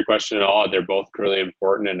doesn't answer your question at all. They're both really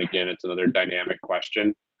important. And again, it's another dynamic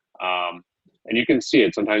question. And you can see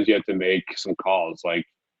it. Sometimes you have to make some calls. Like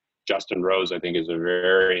Justin Rose, I think, is a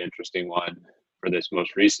very interesting one for this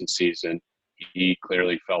most recent season. He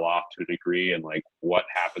clearly fell off to a degree, and like what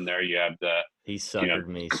happened there? You have he suckered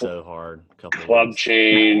me so hard. Club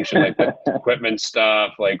change and like the equipment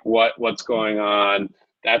stuff. Like what's going on?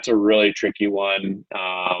 That's a really tricky one,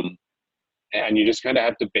 and you just kind of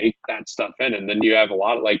have to bake that stuff in. And then you have a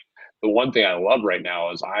lot of like the one thing I love right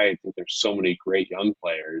now is I think there's so many great young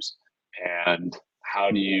players, and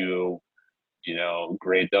how do you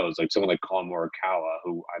grade those? Like someone like Colin Morikawa,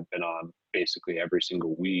 who I've been on basically every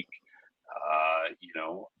single week.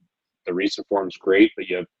 the recent form's great, but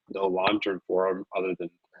you have no long-term form other than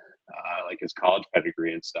like his college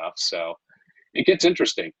pedigree and stuff. So it gets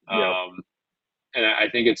interesting. Yeah. And I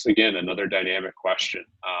think it's, again, another dynamic question.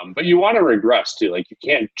 But you want to regress too. Like, you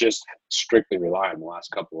can't just strictly rely on the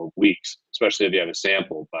last couple of weeks, especially if you have a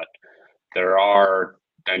sample. But there are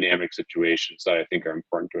dynamic situations that I think are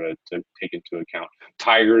important to take into account.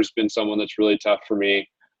 Tiger's been someone that's really tough for me.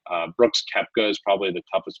 Brooks Koepka is probably the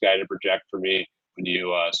toughest guy to project for me. When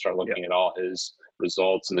you start looking at all his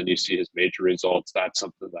results and then you see his major results, that's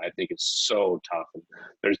something that I think is so tough. And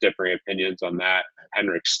there's differing opinions on that.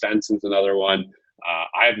 Henrik Stenson's another one.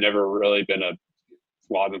 I've never really been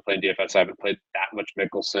while I've been playing DFS, I haven't played that much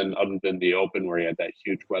Mickelson other than the Open where he had that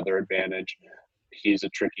huge weather advantage. He's a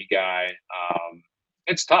tricky guy.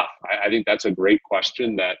 It's tough. I think that's a great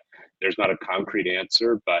question that there's not a concrete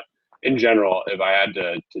answer. But in general, if I had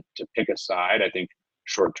to pick a side, I think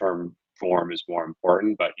short-term form is more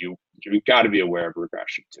important, but you've got to be aware of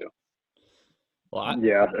regression too. Well,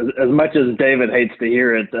 as much as David hates to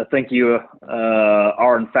hear it, I think you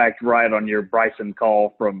are in fact right on your Bryson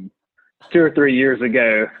call from 2 or 3 years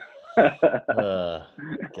ago. God.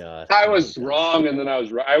 I was wrong, and then I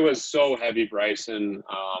was right. I was so heavy Bryson,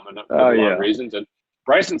 and for a lot of reasons. And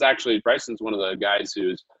Bryson's one of the guys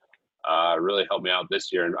who's really helped me out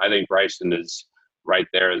this year, and I think Bryson is right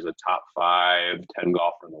there as a top 5-10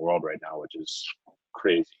 golfer in the world right now, which is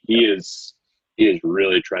crazy. He is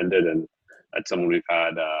really trended, and that's someone we've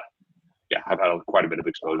had I've had quite a bit of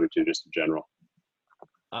exposure to just in general.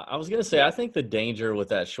 I was gonna say, I think the danger with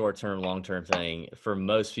that short-term, long-term thing for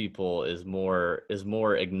most people is more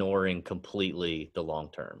ignoring completely the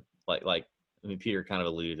long-term. Like I mean, Peter kind of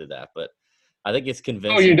alluded to that, but I think it's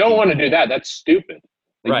convincing. Oh, you don't want to do that. That's stupid.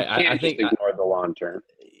 Like, right. You can't just ignore the long-term.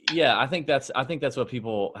 Yeah, I think that's what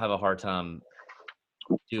people have a hard time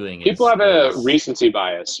doing. People have a recency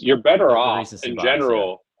bias. You're better off in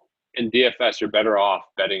general in DFS. You're better off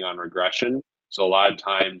betting on regression. So a lot of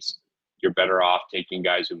times you're better off taking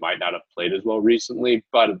guys who might not have played as well recently,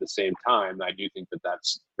 but at the same time, I do think that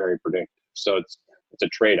that's very predictive. So it's a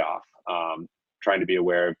trade-off. Trying to be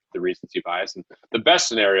aware of the recency bias. And the best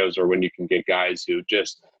scenarios are when you can get guys who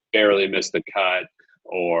just barely missed the cut,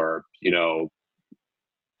 or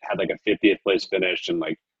had like a 50th place finish and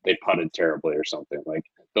like they putted terribly or something. Like,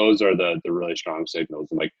 those are the really strong signals.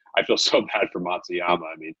 And like, I feel so bad for Matsuyama.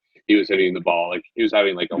 I mean, he was hitting the ball, like he was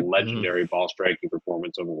having like a legendary ball striking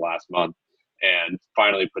performance over the last month, and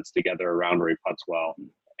finally puts together a round where he putts well,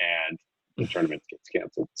 and the tournament gets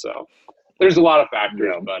canceled. So there's a lot of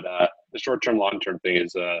factors, but the short-term, long-term thing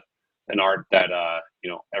is an art that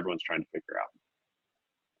everyone's trying to figure out.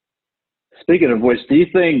 Speaking of which, do you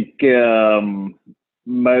think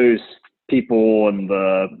most people in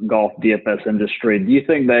the golf DFS industry, do you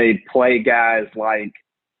think they play guys like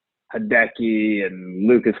Hideki and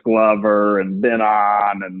Lucas Glover and Ben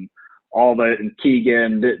On and all that, and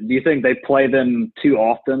Keegan? Do you think they play them too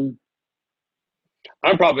often?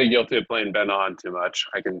 I'm probably guilty of playing Ben On too much.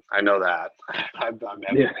 I know that. I'm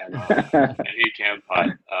heavy Ben On, and he can putt.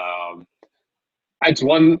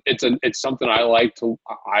 It's something I like to.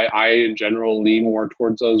 I in general lean more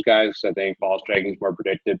towards those guys. I think ball striking is more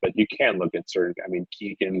predictive, but you can look at certain. I mean,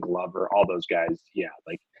 Keegan, Glover, all those guys. Yeah,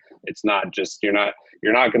 like it's not just you're not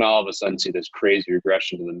going to all of a sudden see this crazy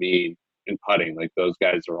regression to the mean in putting. Like, those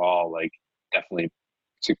guys are all like definitely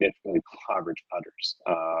significantly average putters.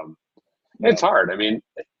 It's hard. I mean,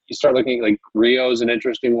 you start looking like Rio's an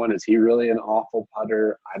interesting one. Is he really an awful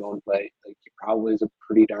putter? I don't play. Like, he probably is a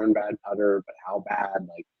pretty darn bad putter, but how bad?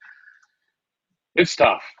 Like, it's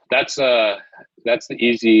tough. That's the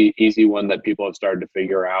easy one that people have started to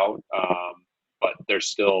figure out. But there's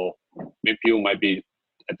still, people might be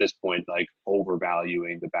at this point like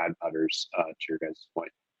overvaluing the bad putters. To your guys'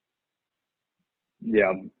 point.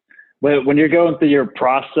 Yeah. When you're going through your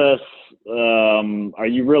process, are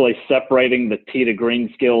you really separating the tee to green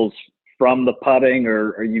skills from the putting, or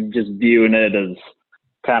are you just viewing it as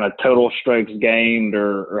kind of total strokes gained,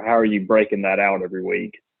 or how are you breaking that out every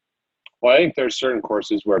week? Well, I think there's certain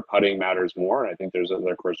courses where putting matters more. I think there's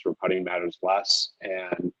other courses where putting matters less.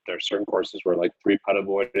 And there are certain courses where like 3-putt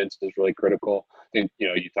avoidance is really critical. I think,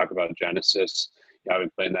 you talk about Genesis. I've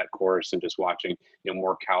been playing that course and just watching,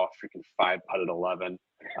 Morikawa freaking 5-putt at 11.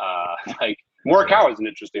 Like, Morikawa is an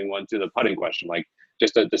interesting one too, the putting question. Like,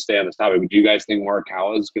 just to stay on this topic, do you guys think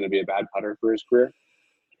Morikawa is going to be a bad putter for his career?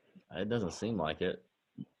 It doesn't seem like it.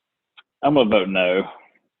 I'm going to vote no.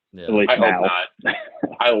 Yeah. At least I now. hope not.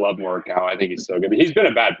 I love Morikawa. I think he's so good. He's been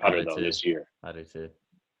a bad putter though this year. I do too.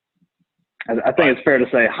 I think it's fair to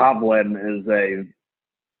say Hovland is a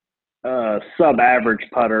sub-average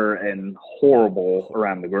putter and horrible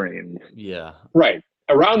around the greens. Yeah. Right.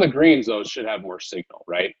 Around the greens, those should have more signal,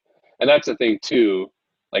 right? And that's the thing, too.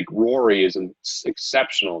 Like, Rory is an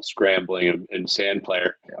exceptional scrambling and sand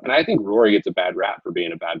player. Yeah. And I think Rory gets a bad rap for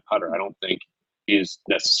being a bad putter. I don't think he's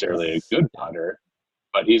necessarily a good putter,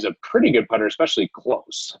 but he's a pretty good putter, especially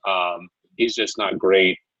close. He's just not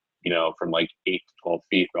great, from like 8 to 12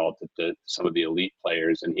 feet relative to some of the elite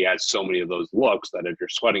players. And he has so many of those looks that if you're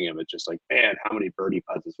sweating him, it's just like, man, how many birdie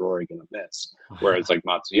putts is Rory going to miss? Whereas like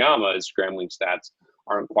Matsuyama, his scrambling stats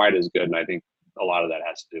aren't quite as good. And I think a lot of that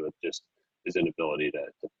has to do with just his inability to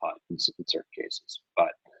putt in certain cases.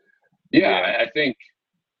 But yeah, I think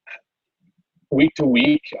week to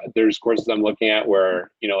week, there's courses I'm looking at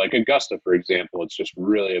where, like Augusta, for example, it's just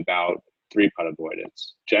really about 3-putt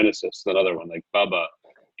avoidance. Genesis, another one, like Bubba,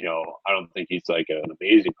 I don't think he's like an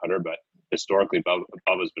amazing putter, but historically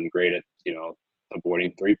Bubba's been great at,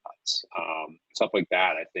 avoiding 3 putts. Stuff like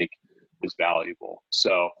that, I think, is valuable.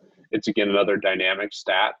 So it's, again, another dynamic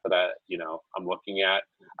stat that I'm looking at.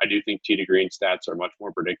 I do think tee to green stats are much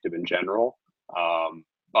more predictive in general.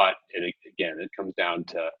 But it comes down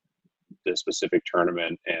to the specific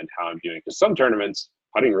tournament and how I'm doing. Because some tournaments,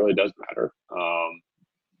 putting really does matter.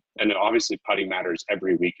 And obviously putting matters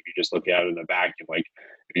every week if you just look at it in a vacuum. Like,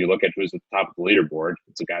 if you look at who's at the top of the leaderboard,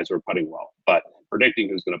 it's the guys who are putting well. But predicting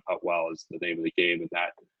who's going to putt well is the name of the game, and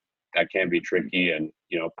that can be tricky. And,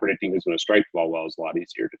 predicting who's going to strike the ball well is a lot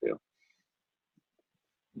easier to do.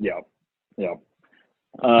 Yeah.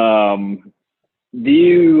 Do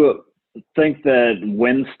you think that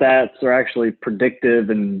win stats are actually predictive,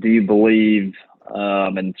 and do you believe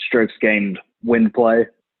in strokes gained win play?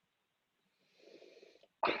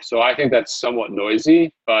 So I think that's somewhat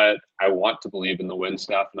noisy, but I want to believe in the win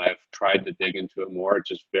stuff, and I've tried to dig into it more. It's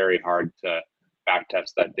just very hard to back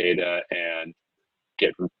test that data and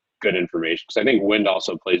get good information, because I think wind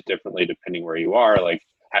also plays differently depending where you are. Like,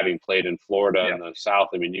 having played in Florida in the South,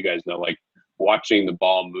 I mean, you guys know, like, watching the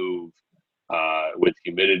ball move with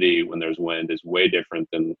humidity when there's wind is way different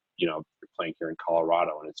than, you're playing here in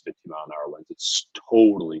Colorado and it's 50-mile-an-hour winds. It's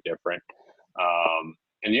totally different.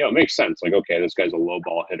 And, it makes sense. Like, okay, this guy's a low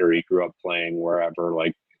ball hitter. He grew up playing wherever.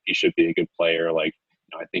 Like, he should be a good player. Like,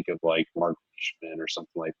 I think of like Mark Leishman or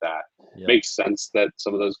something like that. Yeah. Makes sense that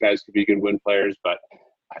some of those guys could be good win players, but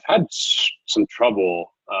I've had some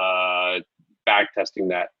trouble back testing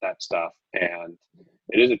that stuff. And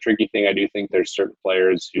it is a tricky thing. I do think there's certain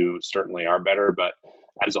players who certainly are better, but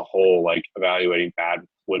as a whole, like, evaluating bad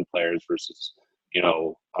win players versus,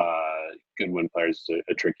 good win players is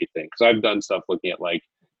a tricky thing. Because I've done stuff looking at, like,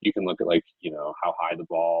 you can look at, like, how high the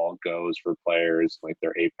ball goes for players, like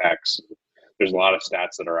their apex. There's a lot of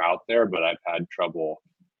stats that are out there, but I've had trouble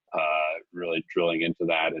really drilling into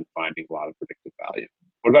that and finding a lot of predictive value.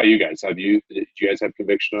 What about you guys? Do you guys have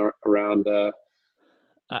conviction around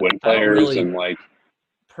win players and like?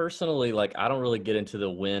 Personally, like, I don't really get into the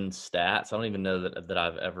win stats. I don't even know that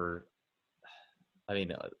I've ever,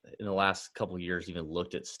 in the last couple of years, even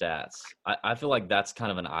looked at stats. I feel like that's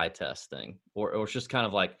kind of an eye test thing, or it's just kind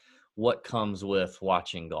of like what comes with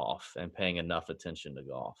watching golf and paying enough attention to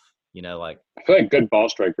golf. Like, I feel like good ball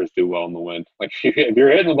strikers do well in the wind. Like, if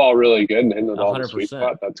you're hitting the ball really good and hitting the ball in the sweet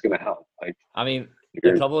spot, that's going to help. Like,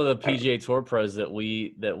 a couple of the PGA Tour pros that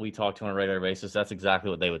we talk to on a regular basis, that's exactly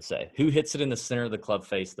what they would say. Who hits it in the center of the club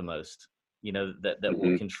face the most? That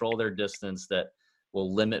will control their distance, that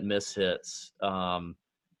will limit mishits,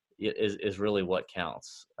 is really what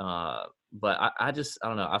counts. But I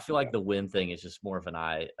don't know. I feel like the win thing is just more of an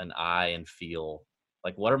eye and feel.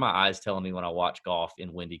 Like, what are my eyes telling me when I watch golf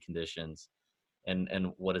in windy conditions,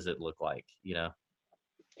 and what does it look like?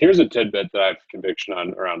 Here's a tidbit that I have conviction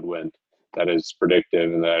on around wind that is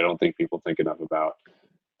predictive and that I don't think people think enough about.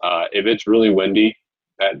 If it's really windy,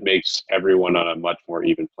 that makes everyone on a much more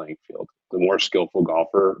even playing field. The more skillful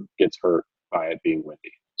golfer gets hurt by it being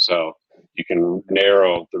windy. So you can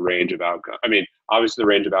narrow the range of outcomes. Obviously the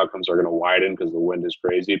range of outcomes are going to widen because the wind is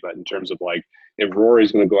crazy, but in terms of, like, if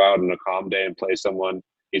Rory's going to go out on a calm day and play someone,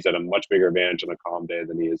 he's at a much bigger advantage on a calm day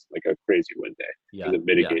than he is like a crazy wind day. Because it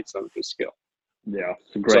mitigates some of his skill. Yeah,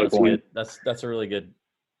 it's a great point. That's a really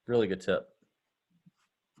good tip.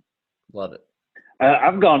 Love it.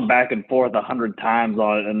 I've gone back and forth 100 times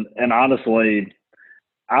on it, and honestly,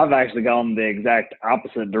 I've actually gone the exact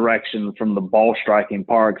opposite direction from the ball striking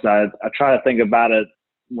part, because I try to think about it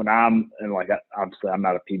when obviously I'm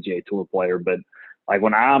not a PGA Tour player, but like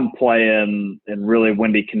when I'm playing in really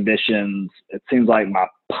windy conditions, it seems like my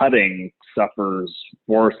putting suffers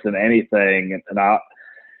worse than anything. And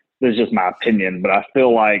this is just my opinion, but I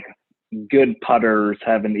feel like good putters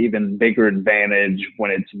have an even bigger advantage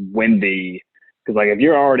when it's windy. Because like if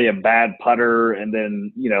you're already a bad putter and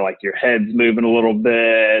then, like your head's moving a little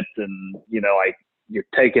bit and, like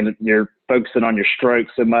you're focusing on your stroke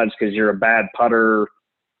so much because you're a bad putter,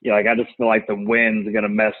 like I just feel like the wind's going to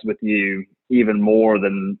mess with you even more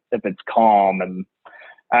than if it's calm. And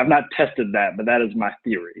I've not tested that, but that is my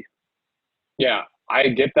theory. Yeah, I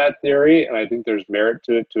get that theory, and I think there's merit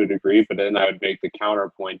to it to a degree, but then I would make the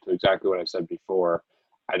counterpoint to exactly what I said before.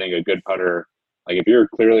 I think a good putter, like if you're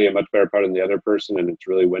clearly a much better putter than the other person and it's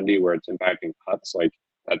really windy where it's impacting putts, like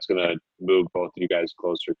that's going to move both of you guys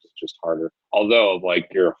closer because it's just harder. Although, like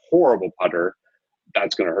you're a horrible putter,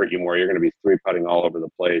 that's going to hurt you more. You're going to be three putting all over the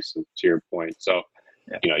place, and to your point. So,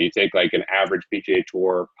 you take like an average PGA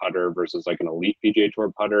Tour putter versus like an elite PGA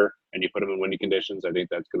Tour putter, and you put them in windy conditions, I think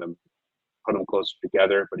that's going to put them closer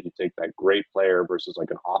together. But if you take that great player versus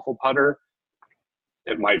like an awful putter,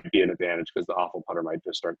 it might be an advantage because the awful putter might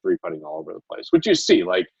just start three putting all over the place, which you see,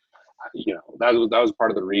 like, that was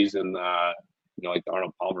part of the reason, like the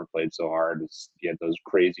Arnold Palmer played so hard is he had those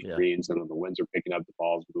crazy greens and when the winds are picking up, the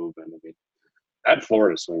ball's moving. I mean, that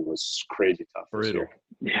Florida swing was crazy tough this year.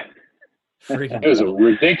 Yeah. It was a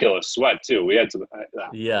ridiculous sweat too. We had some,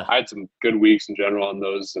 I had some good weeks in general on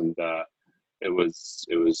those, and it was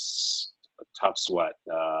a tough sweat.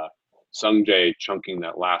 Sung Jae chunking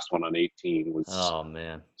that last one on 18 was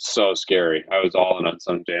so scary. I was all in on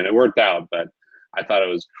Sung Jae, and it worked out, but I thought it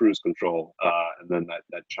was cruise control. And then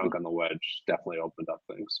that chunk on the wedge definitely opened up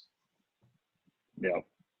things. Yeah.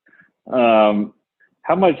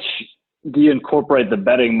 How much do you incorporate the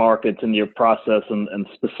betting markets in your process and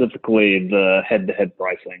specifically the head-to-head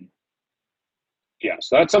pricing? Yeah,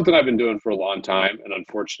 so that's something I've been doing for a long time, and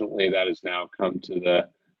unfortunately that has now come to the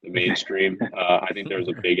mainstream. I think there's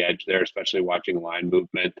a big edge there, especially watching line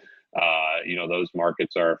movement. Those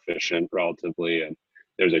markets are efficient relatively, and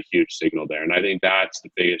there's a huge signal there. And I think that's the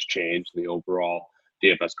biggest change in the overall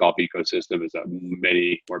DFS golf ecosystem is that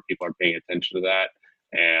many more people are paying attention to that.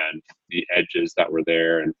 And the edges that were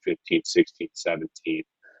there in 15, 16, 17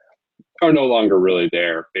 are no longer really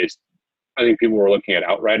there. I think people were looking at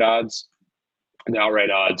outright odds, and the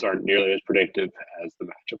outright odds aren't nearly as predictive as the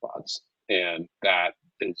matchup odds. And that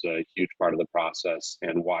is a huge part of the process.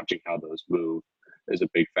 And watching how those move is a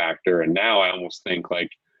big factor. And now I almost think like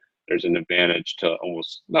there's an advantage to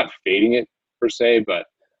almost not fading it per se, but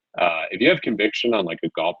if you have conviction on like a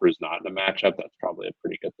golfer who's not in a matchup, that's probably a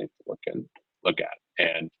pretty good thing to look at.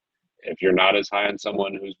 And if you're not as high on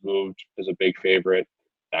someone who's moved as a big favorite,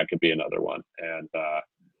 that could be another one. And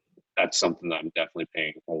that's something that I'm definitely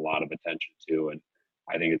paying a lot of attention to. And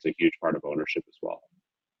I think it's a huge part of ownership as well.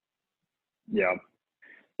 Yeah.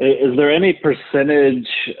 Is there any percentage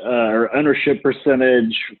or ownership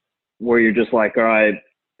percentage where you're just like, all right,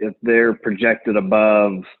 if they're projected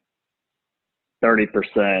above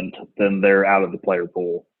 30%, then they're out of the player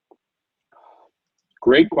pool?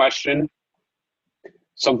 Great question.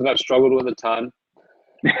 Something I've struggled with a ton.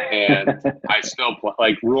 And I still play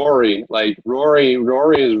like Rory. Rory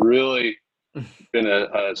has really been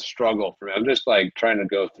a struggle for me. I'm just like trying to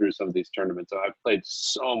go through some of these tournaments. I've played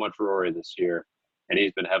so much Rory this year, and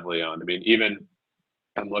he's been heavily owned. I mean, even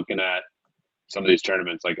I'm looking at some of these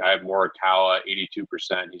tournaments. Like I have Morikawa,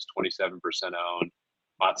 82%. He's 27% owned.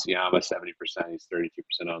 Matsuyama, 70%. He's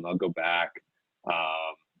 32% owned. I'll go back.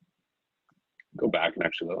 And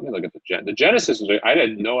actually let me look at the Genesis. I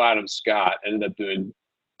had no Adam Scott. Ended up doing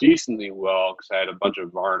decently well because I had a bunch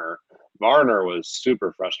of Varner. Varner was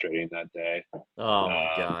super frustrating that day. Oh my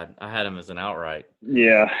God, I had him as an outright.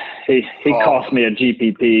 Yeah, he cost me a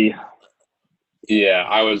GPP. Yeah,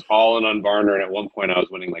 I was all in on Varner, and at one point I was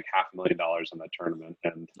winning like $500,000 on that tournament,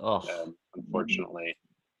 and unfortunately,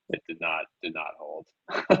 it did not hold.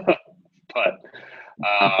 But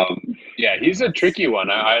yeah, he's a tricky one.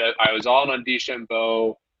 I was all in on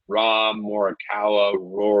DeChambeau, Rahm, Morikawa,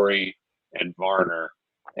 Rory, and Varner,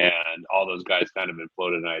 and all those guys kind of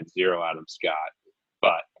imploded, and I had zero Adam Scott.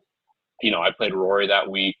 But I played Rory that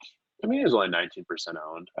week. I mean, he was only 19%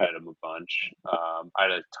 owned. I had him a bunch. I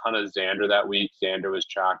had a ton of Xander that week. Xander was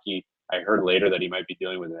chalky. I heard later that he might be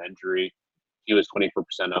dealing with an injury. He was 24%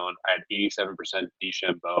 owned. I had 87%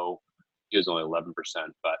 DeChambeau. He was only 11%.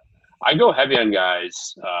 But I go heavy on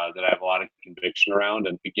guys that I have a lot of conviction around.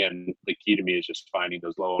 And again, the key to me is just finding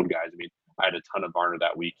those low-owned guys. I mean, I had a ton of Varner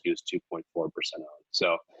that week. He was 2.4% owned.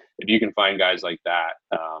 So if you can find guys like that,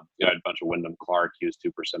 I had a bunch of Wyndham Clark. He was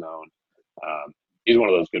 2% owned. He's one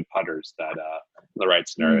of those good putters that the right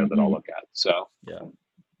scenario that I'll look at. So yeah.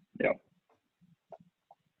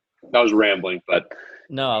 That was rambling, but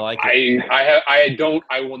no, I like it.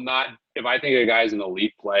 I will not if I think a guy's an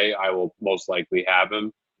elite play, I will most likely have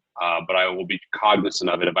him. But I will be cognizant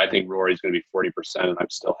of it. If I think Rory's going to be 40% and I'm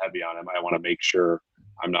still heavy on him, I want to make sure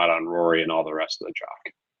I'm not on Rory and all the rest of the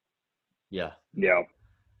chalk. Yeah. Yeah.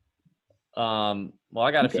 Well,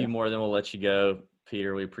 I got a few more, then we'll let you go,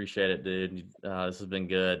 Peter. We appreciate it, dude. This has been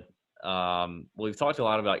good. We've talked a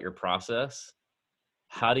lot about your process.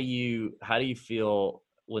 How do you feel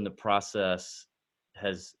when the process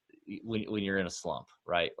has when you're in a slump,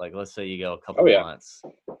 right? Like, let's say you go a couple months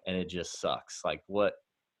and it just sucks. Like,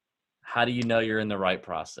 how do you know you're in the right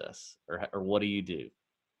process, or what do you do?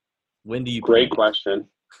 When do you? Great question.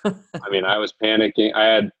 I mean, I was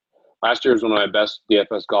panicking. Last year was one of my best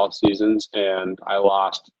DFS golf seasons, and I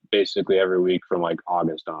lost basically every week from like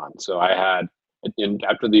August on. So I had,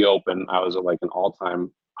 after the Open, I was at like an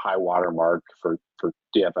all-time high water mark for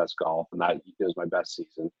DFS golf, and that was my best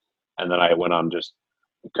season. And then I went on just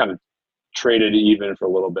kind of traded even for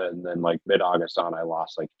a little bit, and then like mid-August on, I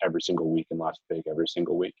lost like every single week and lost big every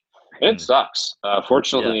single week. And it sucks.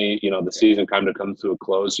 Fortunately, the season kind of comes to a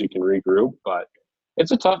close, so you can regroup, but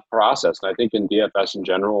it's a tough process. And I think in DFS in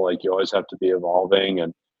general, like you always have to be evolving,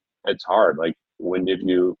 and it's hard. Like when have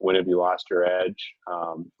you lost your edge?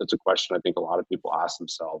 That's a question I think a lot of people ask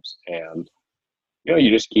themselves. And, you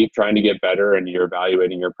just keep trying to get better, and you're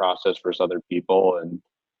evaluating your process versus other people. And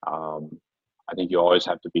I think you always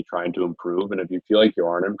have to be trying to improve. And if you feel like you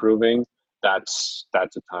aren't improving, that's a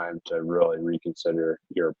time to really reconsider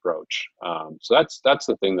your approach. So that's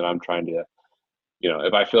the thing that I'm trying to,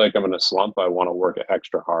 if I feel like I'm in a slump, I want to work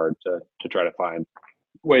extra hard to try to find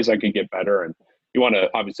ways I could get better. And you want to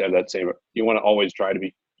obviously have that same, you always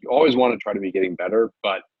want to try to be getting better.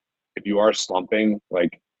 But if you are slumping,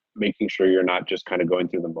 like making sure you're not just kind of going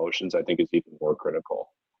through the motions, I think is even more critical.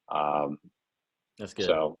 That's good.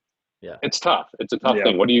 So yeah, it's tough. It's a tough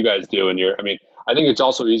thing. What do you guys do? I think it's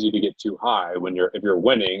also easy to get too high if you're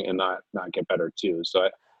winning and not get better too. So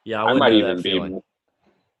I might even be.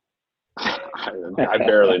 I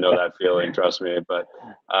barely know that feeling, trust me. But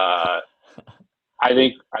I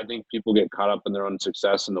think people get caught up in their own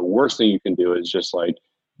success, and the worst thing you can do is just like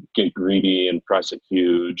get greedy and press it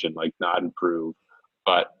huge and like not improve.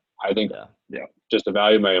 But I think just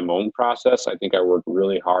evaluate my own process. I think I work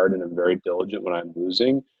really hard and I'm very diligent when I'm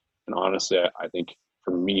losing. And honestly, I think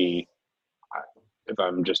for me, if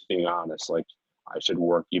I'm just being honest, like I should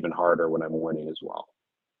work even harder when I'm winning as well.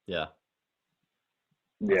 Yeah.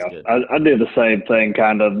 Yeah, I do the same thing.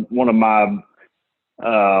 Kind of one of my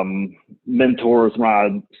mentors when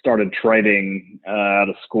I started trading out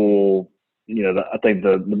of school, I think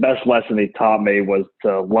the best lesson he taught me was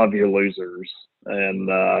to love your losers. And,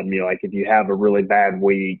 like if you have a really bad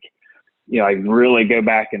week, like really go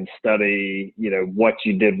back and study, what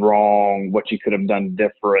you did wrong, what you could have done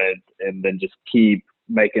different, and then just keep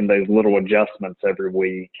making those little adjustments every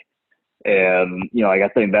week. And, like I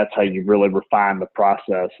think that's how you really refine the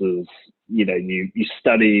process is, you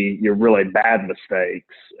study your really bad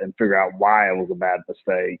mistakes and figure out why it was a bad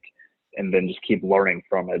mistake, and then just keep learning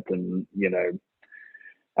from it. And,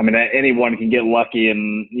 anyone can get lucky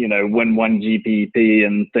and, win one GPP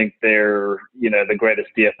and think they're, the greatest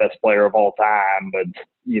DFS player of all time. But,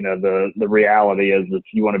 the reality is if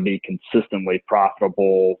you want to be consistently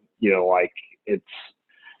profitable, like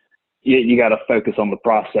you got to focus on the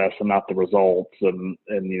process and not the results. And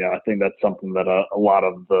I think that's something that a lot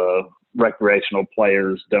of the recreational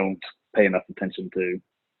players don't pay enough attention to.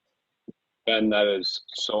 Ben, that is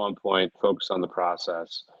so on point. Focus on the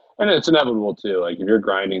process. And it's inevitable too. Like if you're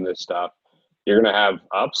grinding this stuff, you're going to have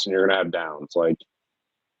ups and you're going to have downs. Like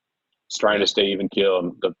it's trying to stay even keel.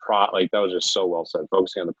 And like that was just so well said.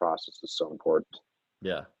 Focusing on the process is so important.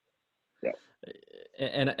 Yeah. Yeah.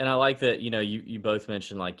 And I like that, you both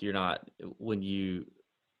mentioned like you're not, when you,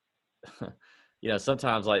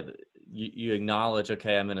 sometimes like you acknowledge,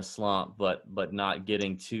 okay, I'm in a slump, but not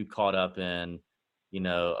getting too caught up in,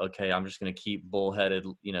 okay, I'm just going to keep bullheaded,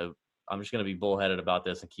 I'm just going to be bullheaded about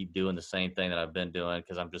this and keep doing the same thing that I've been doing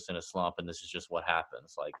because I'm just in a slump and this is just what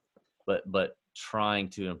happens. Like, but trying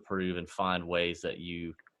to improve and find ways that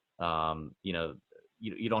you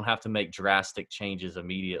don't have to make drastic changes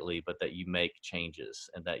immediately, but that you make changes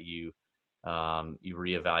and that you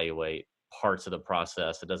reevaluate parts of the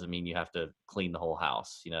process. It doesn't mean you have to clean the whole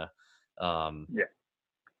house, Yeah. And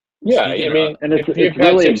it's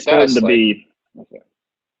really important to be. Okay.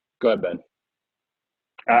 Go ahead, Ben.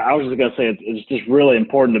 I was just going to say it's just really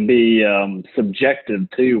important to be subjective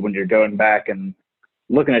too when you're going back and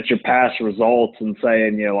looking at your past results and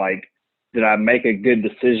saying, like, did I make a good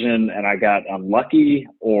decision and I got unlucky,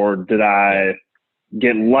 or did I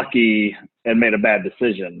get lucky and made a bad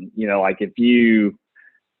decision? Like if you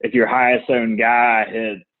if your highest owned guy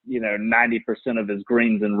hit, 90% of his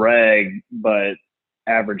greens and reg, but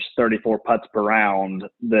averaged 34 putts per round,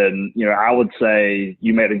 then, I would say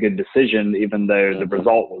you made a good decision, even though the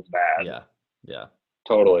result was bad. Yeah.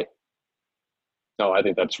 Totally. No, I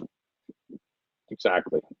think that's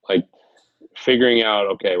exactly like figuring out,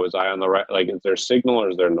 okay, was I on the right, like, is there signal or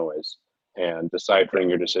is there noise? And deciphering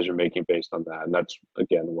your decision making based on that. And that's,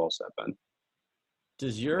 again, well said, Ben.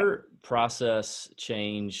 Does your process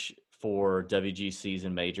change for WGCs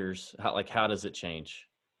and majors? How does it change?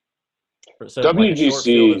 So like a short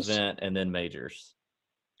field WGCs, event and then majors.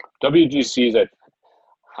 WGCs, I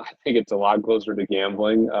think it's a lot closer to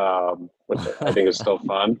gambling, which I think is still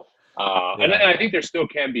fun. And I think there still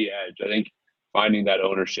can be edge. I think finding that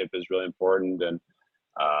ownership is really important. And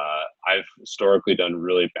I've historically done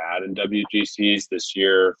really bad in WGCs. This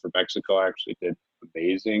year for Mexico, I actually did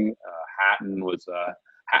amazing. Hatton was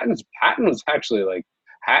actually like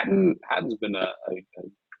Hatton's been a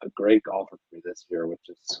great golfer for me this year, which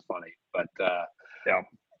is funny. But Yeah.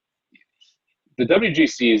 the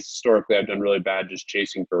WGCs historically I've done really bad just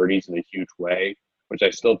chasing birdies in a huge way, which I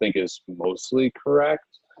still think is mostly correct.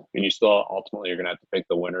 I mean, you still ultimately you're gonna have to pick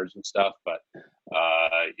the winners and stuff, but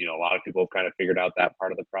a lot of people have kind of figured out that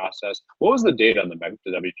part of the process. What was the date on the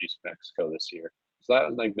WGC Mexico this year? Was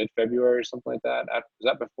that like mid-February or something like that?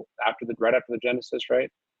 Was that right after the Genesis,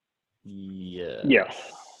 right? Yeah.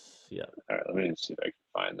 Yes. Yeah. All right, let me see if I can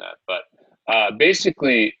find that. But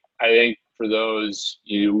basically, I think for those,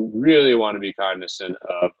 you really want to be cognizant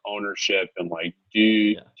of ownership and like, do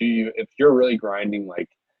you if you're really grinding, like,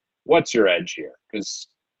 what's your edge here? Because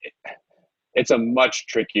it's a much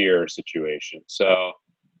trickier situation. So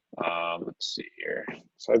let's see here.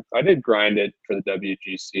 So I did grind it for the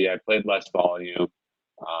WGC. I played less volume.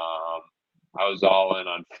 I was all in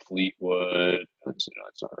on Fleetwood. Let's see, no,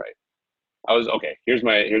 that's not right. I was okay. Here's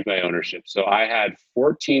my ownership. So I had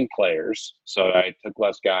 14 players. So I took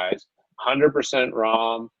less guys. 100%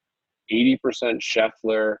 Rahm, 80%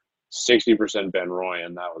 Scheffler, 60% Ben Roy,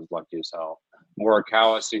 and that was lucky as hell.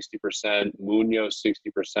 Morikawa 60%, Munoz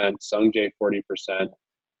 60%, Sungjae 40%,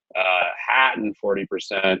 Hatton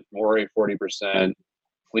 40%, Murray 40%,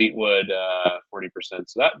 Fleetwood 40%.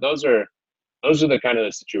 So those are the kind of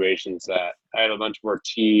the situations that I have a bunch more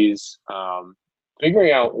tees.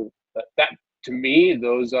 Figuring out that to me,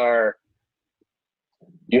 those are,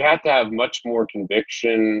 you have to have much more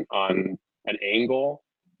conviction on an angle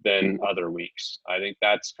than other weeks. I think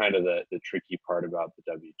that's kind of the tricky part about the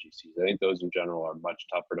WGCs. I think those in general are much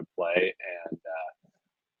tougher to play, and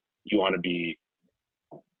you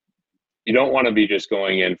don't want to be just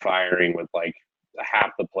going in firing with like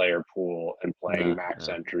half the player pool and playing max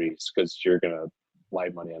entries, because you're going to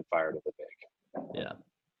light money on fire to the big.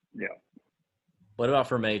 Yeah. What about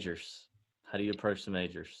for majors? How do you approach the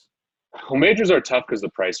majors? Well, majors are tough because the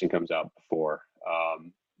pricing comes out before.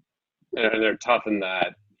 And they're tough in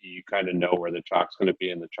that you kind of know where the chalk's going to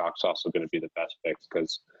be, and the chalk's also going to be the best picks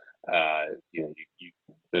because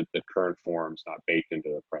the current form's not baked into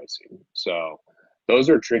the pricing. So those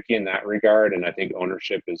are tricky in that regard, and I think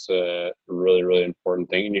ownership is a really, really important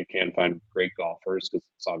thing. And you can find great golfers because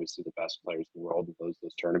it's obviously the best players in the world in those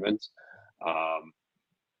tournaments.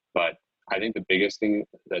 But I think the biggest thing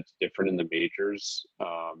that's different in the majors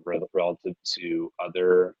relative to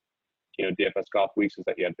other DFS golf weeks is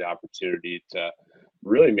that you have the opportunity to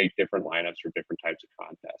really make different lineups for different types of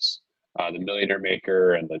contests. The Millionaire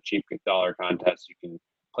Maker and the Cheap Dollar Contest, you can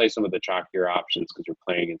play some of the chalkier options because you're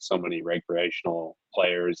playing against so many recreational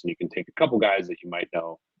players, and you can take a couple guys that you might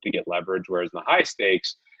know to get leverage. Whereas in the high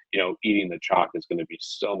stakes, eating the chalk is going to be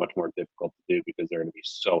so much more difficult to do because they're going to be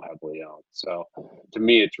so heavily owned. So to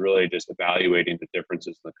me, it's really just evaluating the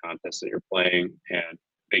differences in the contests that you're playing and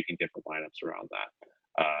making different lineups around that.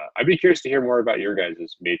 I'd be curious to hear more about your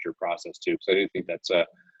guys' major process too, because I do think that's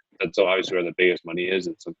obviously where the biggest money is,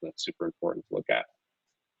 and something that's super important to look at.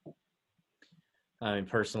 I mean,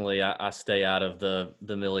 personally, I stay out of the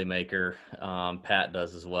Millie Maker. Pat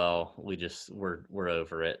does as well. We're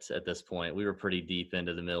over it at this point. We were pretty deep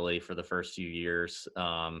into the Millie for the first few years.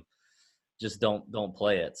 Just don't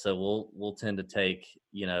play it. So we'll tend to take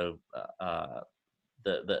the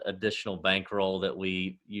additional bankroll that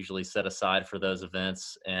we usually set aside for those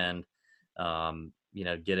events, and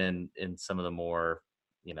get in some of the more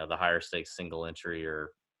the higher stakes single entry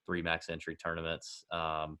or 3 max entry tournaments.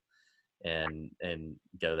 And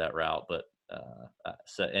go that route. But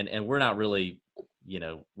and we're not really,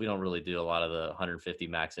 we don't really do a lot of the 150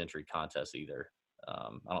 max entry contests either.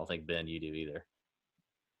 I don't think, Ben, you do either.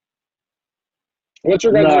 What's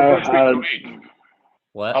your guys' approach week to week?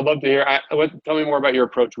 What? I'd love to hear. Tell me more about your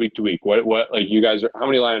approach week to week. What like you guys are? How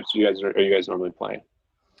many lineups are you guys normally playing?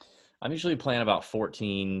 I'm usually playing about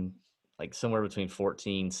 14, like somewhere between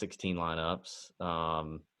 14, 16 lineups.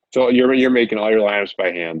 So you're making all your lineups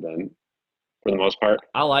by hand then, for the most part.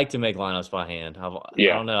 I like to make lineups by hand. I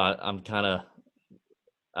Yeah. don't know. I'm kind of.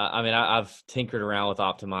 I mean, I've tinkered around with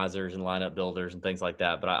optimizers and lineup builders and things like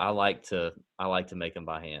that, but I like to make them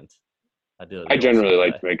by hand. I do it. I The old generally school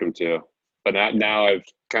like way. to make them too, but now I've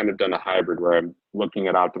kind of done a hybrid where I'm looking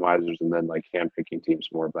at optimizers and then like hand picking teams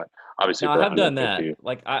more. But obviously, Now I for have done 150, that.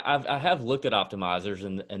 Like I have looked at optimizers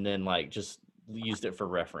and then like just used it for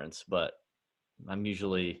reference, but I'm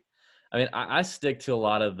usually, I mean, I stick to a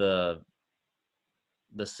lot of the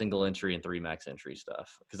single entry and 3 max entry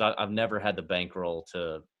stuff because I've never had the bankroll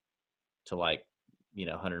to like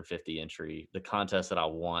 150 entry, the contest that I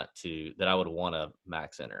would want to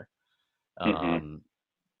max enter. mm-hmm.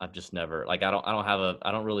 I've just never like I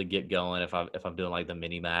don't really get going if I'm doing like the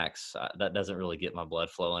mini max. That doesn't really get my blood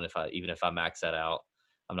flowing. Even if I max that out,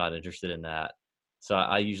 I'm not interested in that. So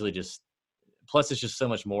I usually just, plus it's just so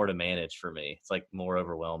much more to manage for me. It's like more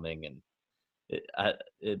overwhelming, and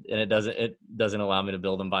it doesn't allow me to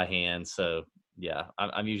build them by hand. So yeah,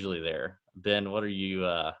 I'm usually there. Ben, what are you?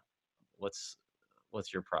 What's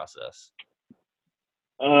your process?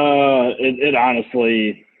 It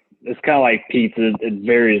honestly, it's kind of like pizza. It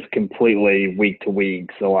varies completely week to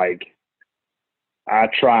week. So like, I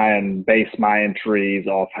try and base my entries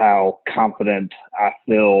off how confident I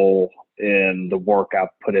feel in the work I've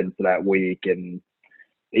put in for that week. And,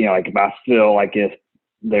 like if I feel like if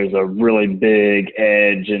there's a really big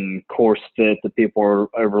edge in course fit that people are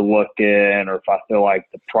overlooking, or if I feel like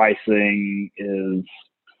the pricing is,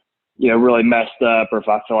 really messed up, or if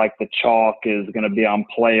I feel like the chalk is going to be on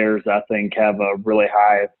players I think have a really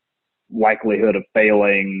high likelihood of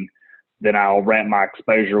failing, then I'll ramp my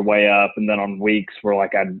exposure way up. And then on weeks where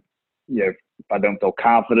like if I don't feel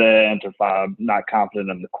confident, or if I'm not confident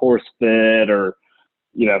in the course fit, or,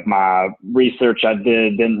 if my research I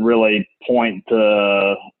did didn't really point to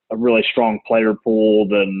a really strong player pool,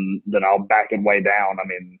 then I'll back it way down. I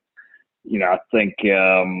mean, I think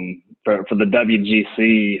for the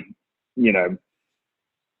WGC,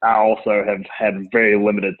 I also have had very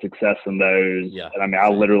limited success in those. Yeah. And I mean,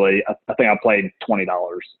 I think I played $20,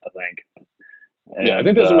 I think. Yeah, I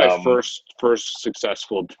think those are my first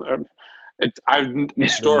successful. I've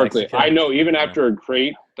historically, I know even after a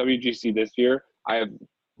great WGC this year, I have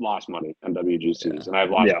lost money on WGCs, and I've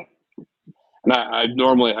lost. Yeah. And I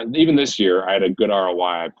normally, even this year, I had a good ROI.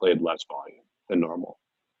 I played less volume than normal.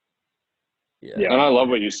 Yeah. And I love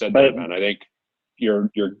what you said there, man. I think your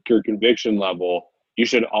conviction level, you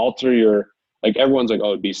should alter your, like everyone's like,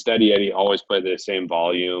 oh, be steady Eddie, always play the same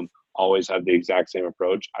volume, always have the exact same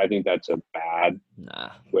approach. I think that's a bad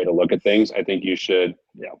way to look at things. I think you should,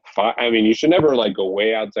 you should never like go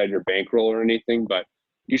way outside your bankroll or anything, but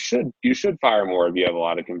you should fire more if you have a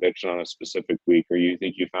lot of conviction on a specific week, or you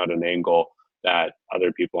think you found an angle that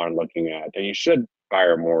other people aren't looking at. And you should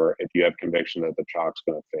fire more if you have conviction that the chalk's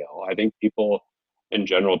going to fail. I think people in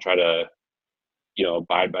general try to,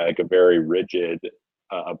 abide by like a very rigid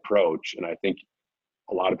approach. And I think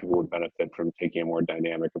a lot of people would benefit from taking a more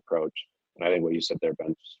dynamic approach. And I think what you said there,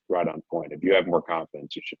 Ben, is right on point. If you have more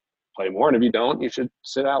confidence, you should play more. And if you don't, you should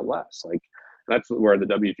sit out less. Like that's where the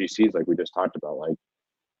WGCs, like we just talked about, like,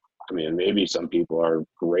 I mean, maybe some people are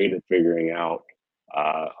great at figuring out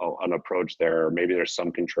an approach there. Or maybe there's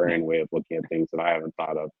some contrarian way of looking at things that I haven't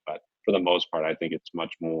thought of. But for the most part, I think it's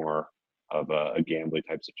much more of a gambling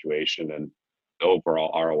type situation. And the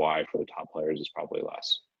overall ROI for the top players is probably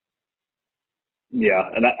less. Yeah,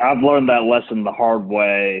 and I've learned that lesson the hard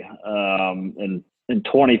way. In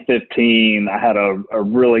 2015, I had a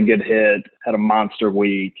really good hit, had a monster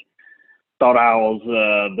week. Thought I was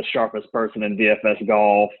the sharpest person in DFS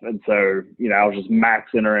golf, and so I was just max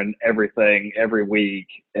entering everything every week,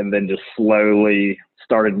 and then just slowly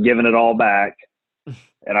started giving it all back.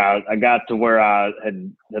 And I got to where I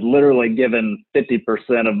had literally given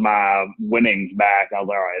 50% of my winnings back. I was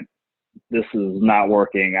like, all right, this is not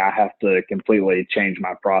working. I have to completely change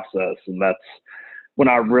my process. And that's when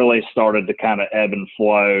I really started to kind of ebb and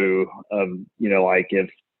flow of, like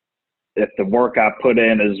if the work I put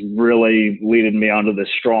in is really leading me onto this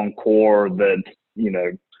strong core that,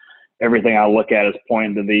 everything I look at is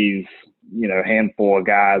pointing to these, handful of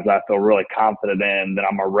guys I feel really confident in, then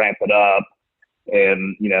I'm going to ramp it up.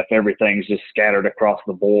 And, if everything's just scattered across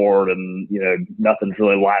the board and, nothing's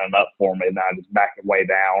really lining up for me, then I just back it way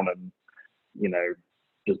down and,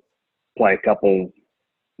 just play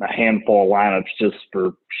a handful of lineups just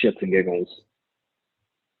for shits and giggles.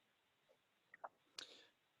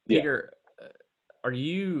 Peter, are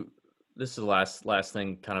you? This is the last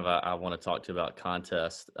thing kind of I want to talk to you about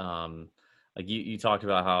contest. Like you talked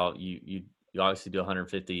about how you obviously do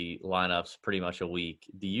 150 lineups pretty much a week.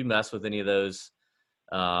 Do you mess with any of those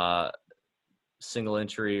single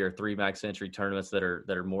entry or 3 max entry tournaments that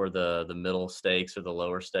are more the middle stakes or the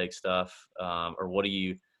lower stake stuff? Or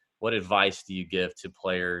what advice do you give to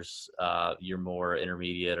players, your more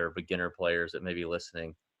intermediate or beginner players that may be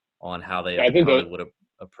listening, on how they would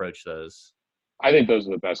approach those? I think those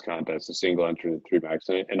are the best contests, the single entry, the 3 max,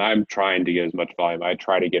 and I'm trying to get as much volume. I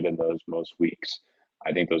try to get in those most weeks.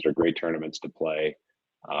 I think those are great tournaments to play.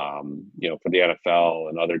 For the NFL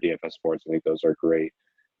and other DFS sports, I think those are great.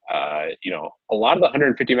 A lot of the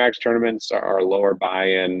 150 max tournaments are lower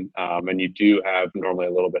buy-in, and you do have normally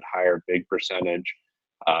a little bit higher big percentage.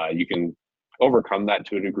 You can overcome that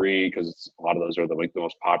to a degree because a lot of those are the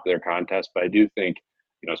most popular contests. But I do think,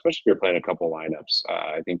 especially if you're playing a couple lineups,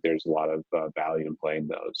 I think there's a lot of value in playing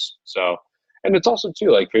those. So, and it's also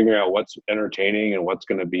too like figuring out what's entertaining and what's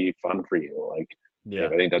going to be fun for you.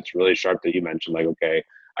 I think that's really sharp that you mentioned. Like, okay,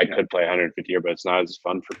 I could play 150 here, but it's not as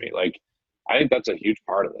fun for me. Like, I think that's a huge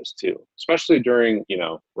part of this too, especially during,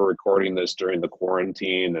 we're recording this during the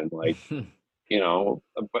quarantine, and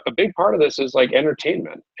a big part of this is like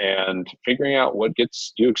entertainment, and figuring out what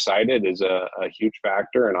gets you excited is a huge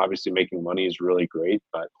factor. And obviously making money is really great,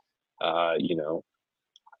 but I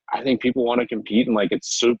think people want to compete, and like,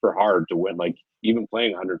 it's super hard to win. Like, even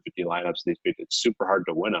playing 150 lineups these days, it's super hard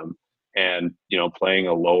to win them. And, playing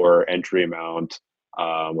a lower entry amount,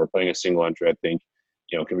 or playing a single entry, I think,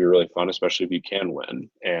 can be really fun, especially if you can win.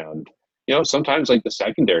 And, sometimes like the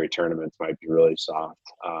secondary tournaments might be really soft.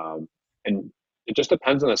 And it just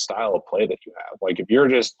depends on the style of play that you have. Like, if you're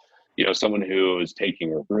just, someone who is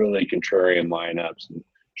taking really contrarian lineups and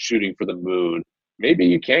shooting for the moon, maybe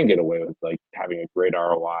you can get away with like having a great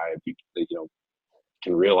ROI if you,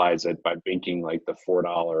 can realize it by banking like the $4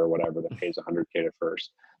 or whatever that pays 100K to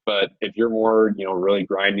first. But if you're more, really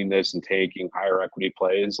grinding this and taking higher equity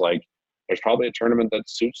plays, like, there's probably a tournament that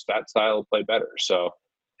suits that style of play better. So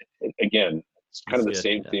again, it's kind of the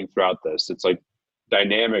same theme throughout this. It's like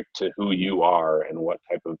dynamic to who you are and what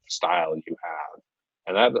type of style you have.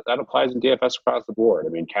 And that applies in DFS across the board. I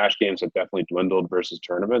mean, cash games have definitely dwindled versus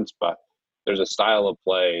tournaments, but there's a style of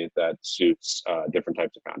play that suits different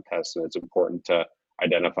types of contests. And it's important to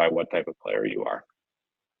identify what type of player you are.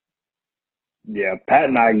 Yeah, Pat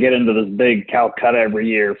and I get into this big Calcutta every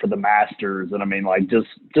year for the Masters, and I mean, like, just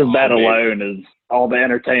that alone is all the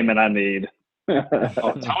entertainment I need.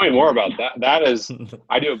 Tell me more about that. That is,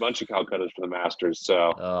 I do a bunch of Calcuttas for the Masters,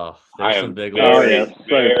 so I am very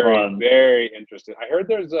interested. I heard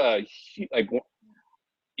there's I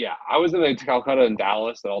was in a Calcutta in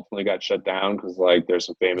Dallas that ultimately got shut down because like there's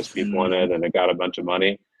some famous people in it, and it got a bunch of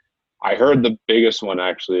money. I heard the biggest one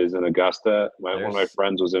actually is in Augusta. One of my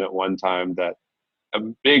friends was in it one time. That a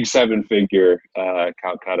big 7-figure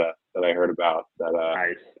Calcutta that I heard about that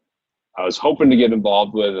nice. I was hoping to get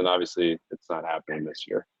involved with, and obviously it's not happening this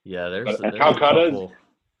year. Yeah, there's Calcuttas.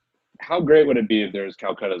 How great would it be if there's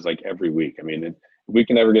Calcuttas like every week? I mean, if we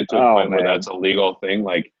can ever get to a point where that's a legal thing,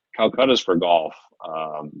 like Calcuttas for golf.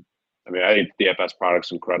 I think DFS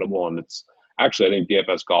product's incredible, and it's actually, I think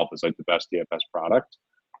DFS golf is like the best DFS product.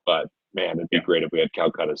 But man, it'd be great if we had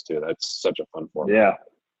Calcuttas too. That's such a fun format. Yeah.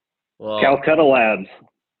 Well, Calcutta Labs.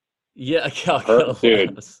 Yeah, Calcutta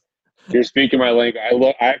dude, Labs. You're speaking my language.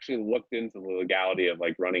 I actually looked into the legality of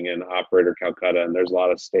like running an operator Calcutta, and there's a lot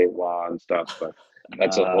of state law and stuff, but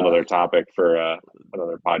that's a whole other topic for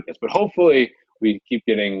another podcast. But hopefully we keep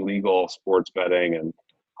getting legal sports betting, and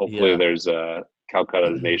hopefully there's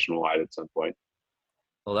Calcuttas nationwide at some point.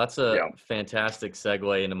 Well, that's a fantastic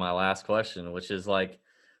segue into my last question, which is like,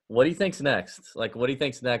 what do you think's next? Like, what do you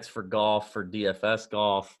think's next for golf, for DFS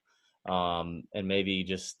golf? And maybe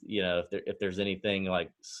just, if there's anything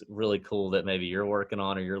like really cool that maybe you're working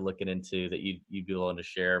on or you're looking into that you'd be willing to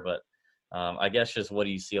share. But I guess just what do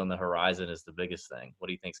you see on the horizon is the biggest thing. What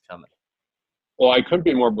do you think's coming? Well, I couldn't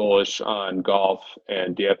be more bullish on golf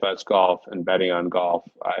and DFS golf and betting on golf.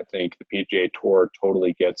 I think the PGA Tour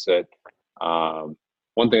totally gets it.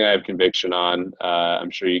 One thing I have conviction on,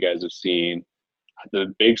 I'm sure you guys have seen,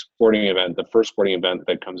 the big sporting event, the first sporting event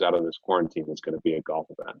that comes out of this quarantine is going to be a golf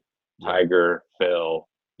event. Tiger, Phil,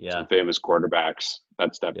 some famous quarterbacks.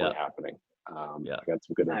 That's definitely happening. I got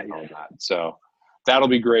some good info on that. So that'll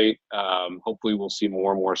be great. Hopefully we'll see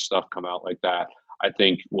more and more stuff come out like that. I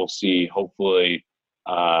think we'll see, hopefully,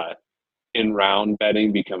 in-round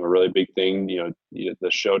betting become a really big thing.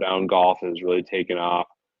 The showdown golf has really taken off.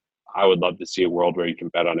 I would love to see a world where you can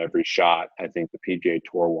bet on every shot. I think the PGA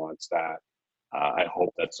Tour wants that. I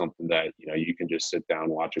hope that's something that, you can just sit down,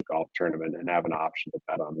 watch a golf tournament and have an option to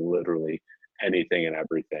bet on literally anything and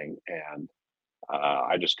everything. And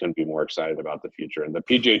I just couldn't be more excited about the future. And the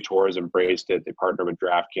PGA Tour has embraced it. They partner with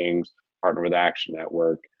DraftKings, partner with Action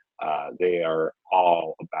Network. They are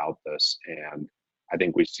all about this. And I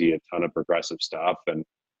think we see a ton of progressive stuff. And,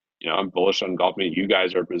 I'm bullish on golf. You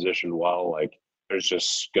guys are positioned well. Like, there's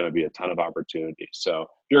just going to be a ton of opportunities. So if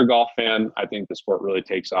you're a golf fan, I think the sport really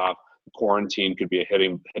takes off. The quarantine could be a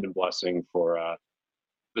hidden blessing for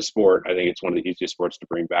the sport. I think it's one of the easiest sports to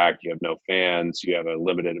bring back. You have no fans. You have a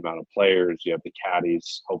limited amount of players. You have the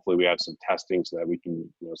caddies. Hopefully we have some testing so that we can,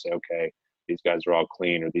 say, okay, these guys are all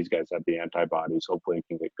clean, or these guys have the antibodies. Hopefully it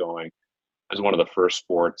can get going as one of the first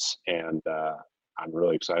sports. And I'm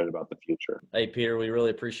really excited about the future. Hey, Peter, we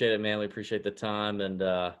really appreciate it, man. We appreciate the time,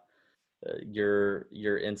 and your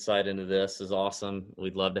insight into this is awesome.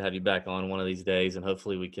 We'd love to have you back on one of these days, and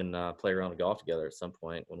hopefully we can play around golf together at some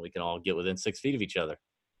point when we can all get within 6 feet of each other.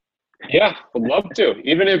 Yeah, would love to.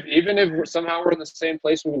 Even if somehow we're in the same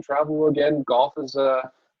place, we can travel again. Golf is a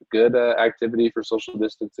good activity for social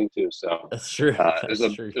distancing too. So that's true.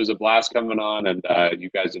 It was a blast coming on, and you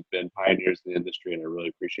guys have been pioneers in the industry, and I really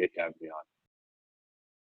appreciate you having me on.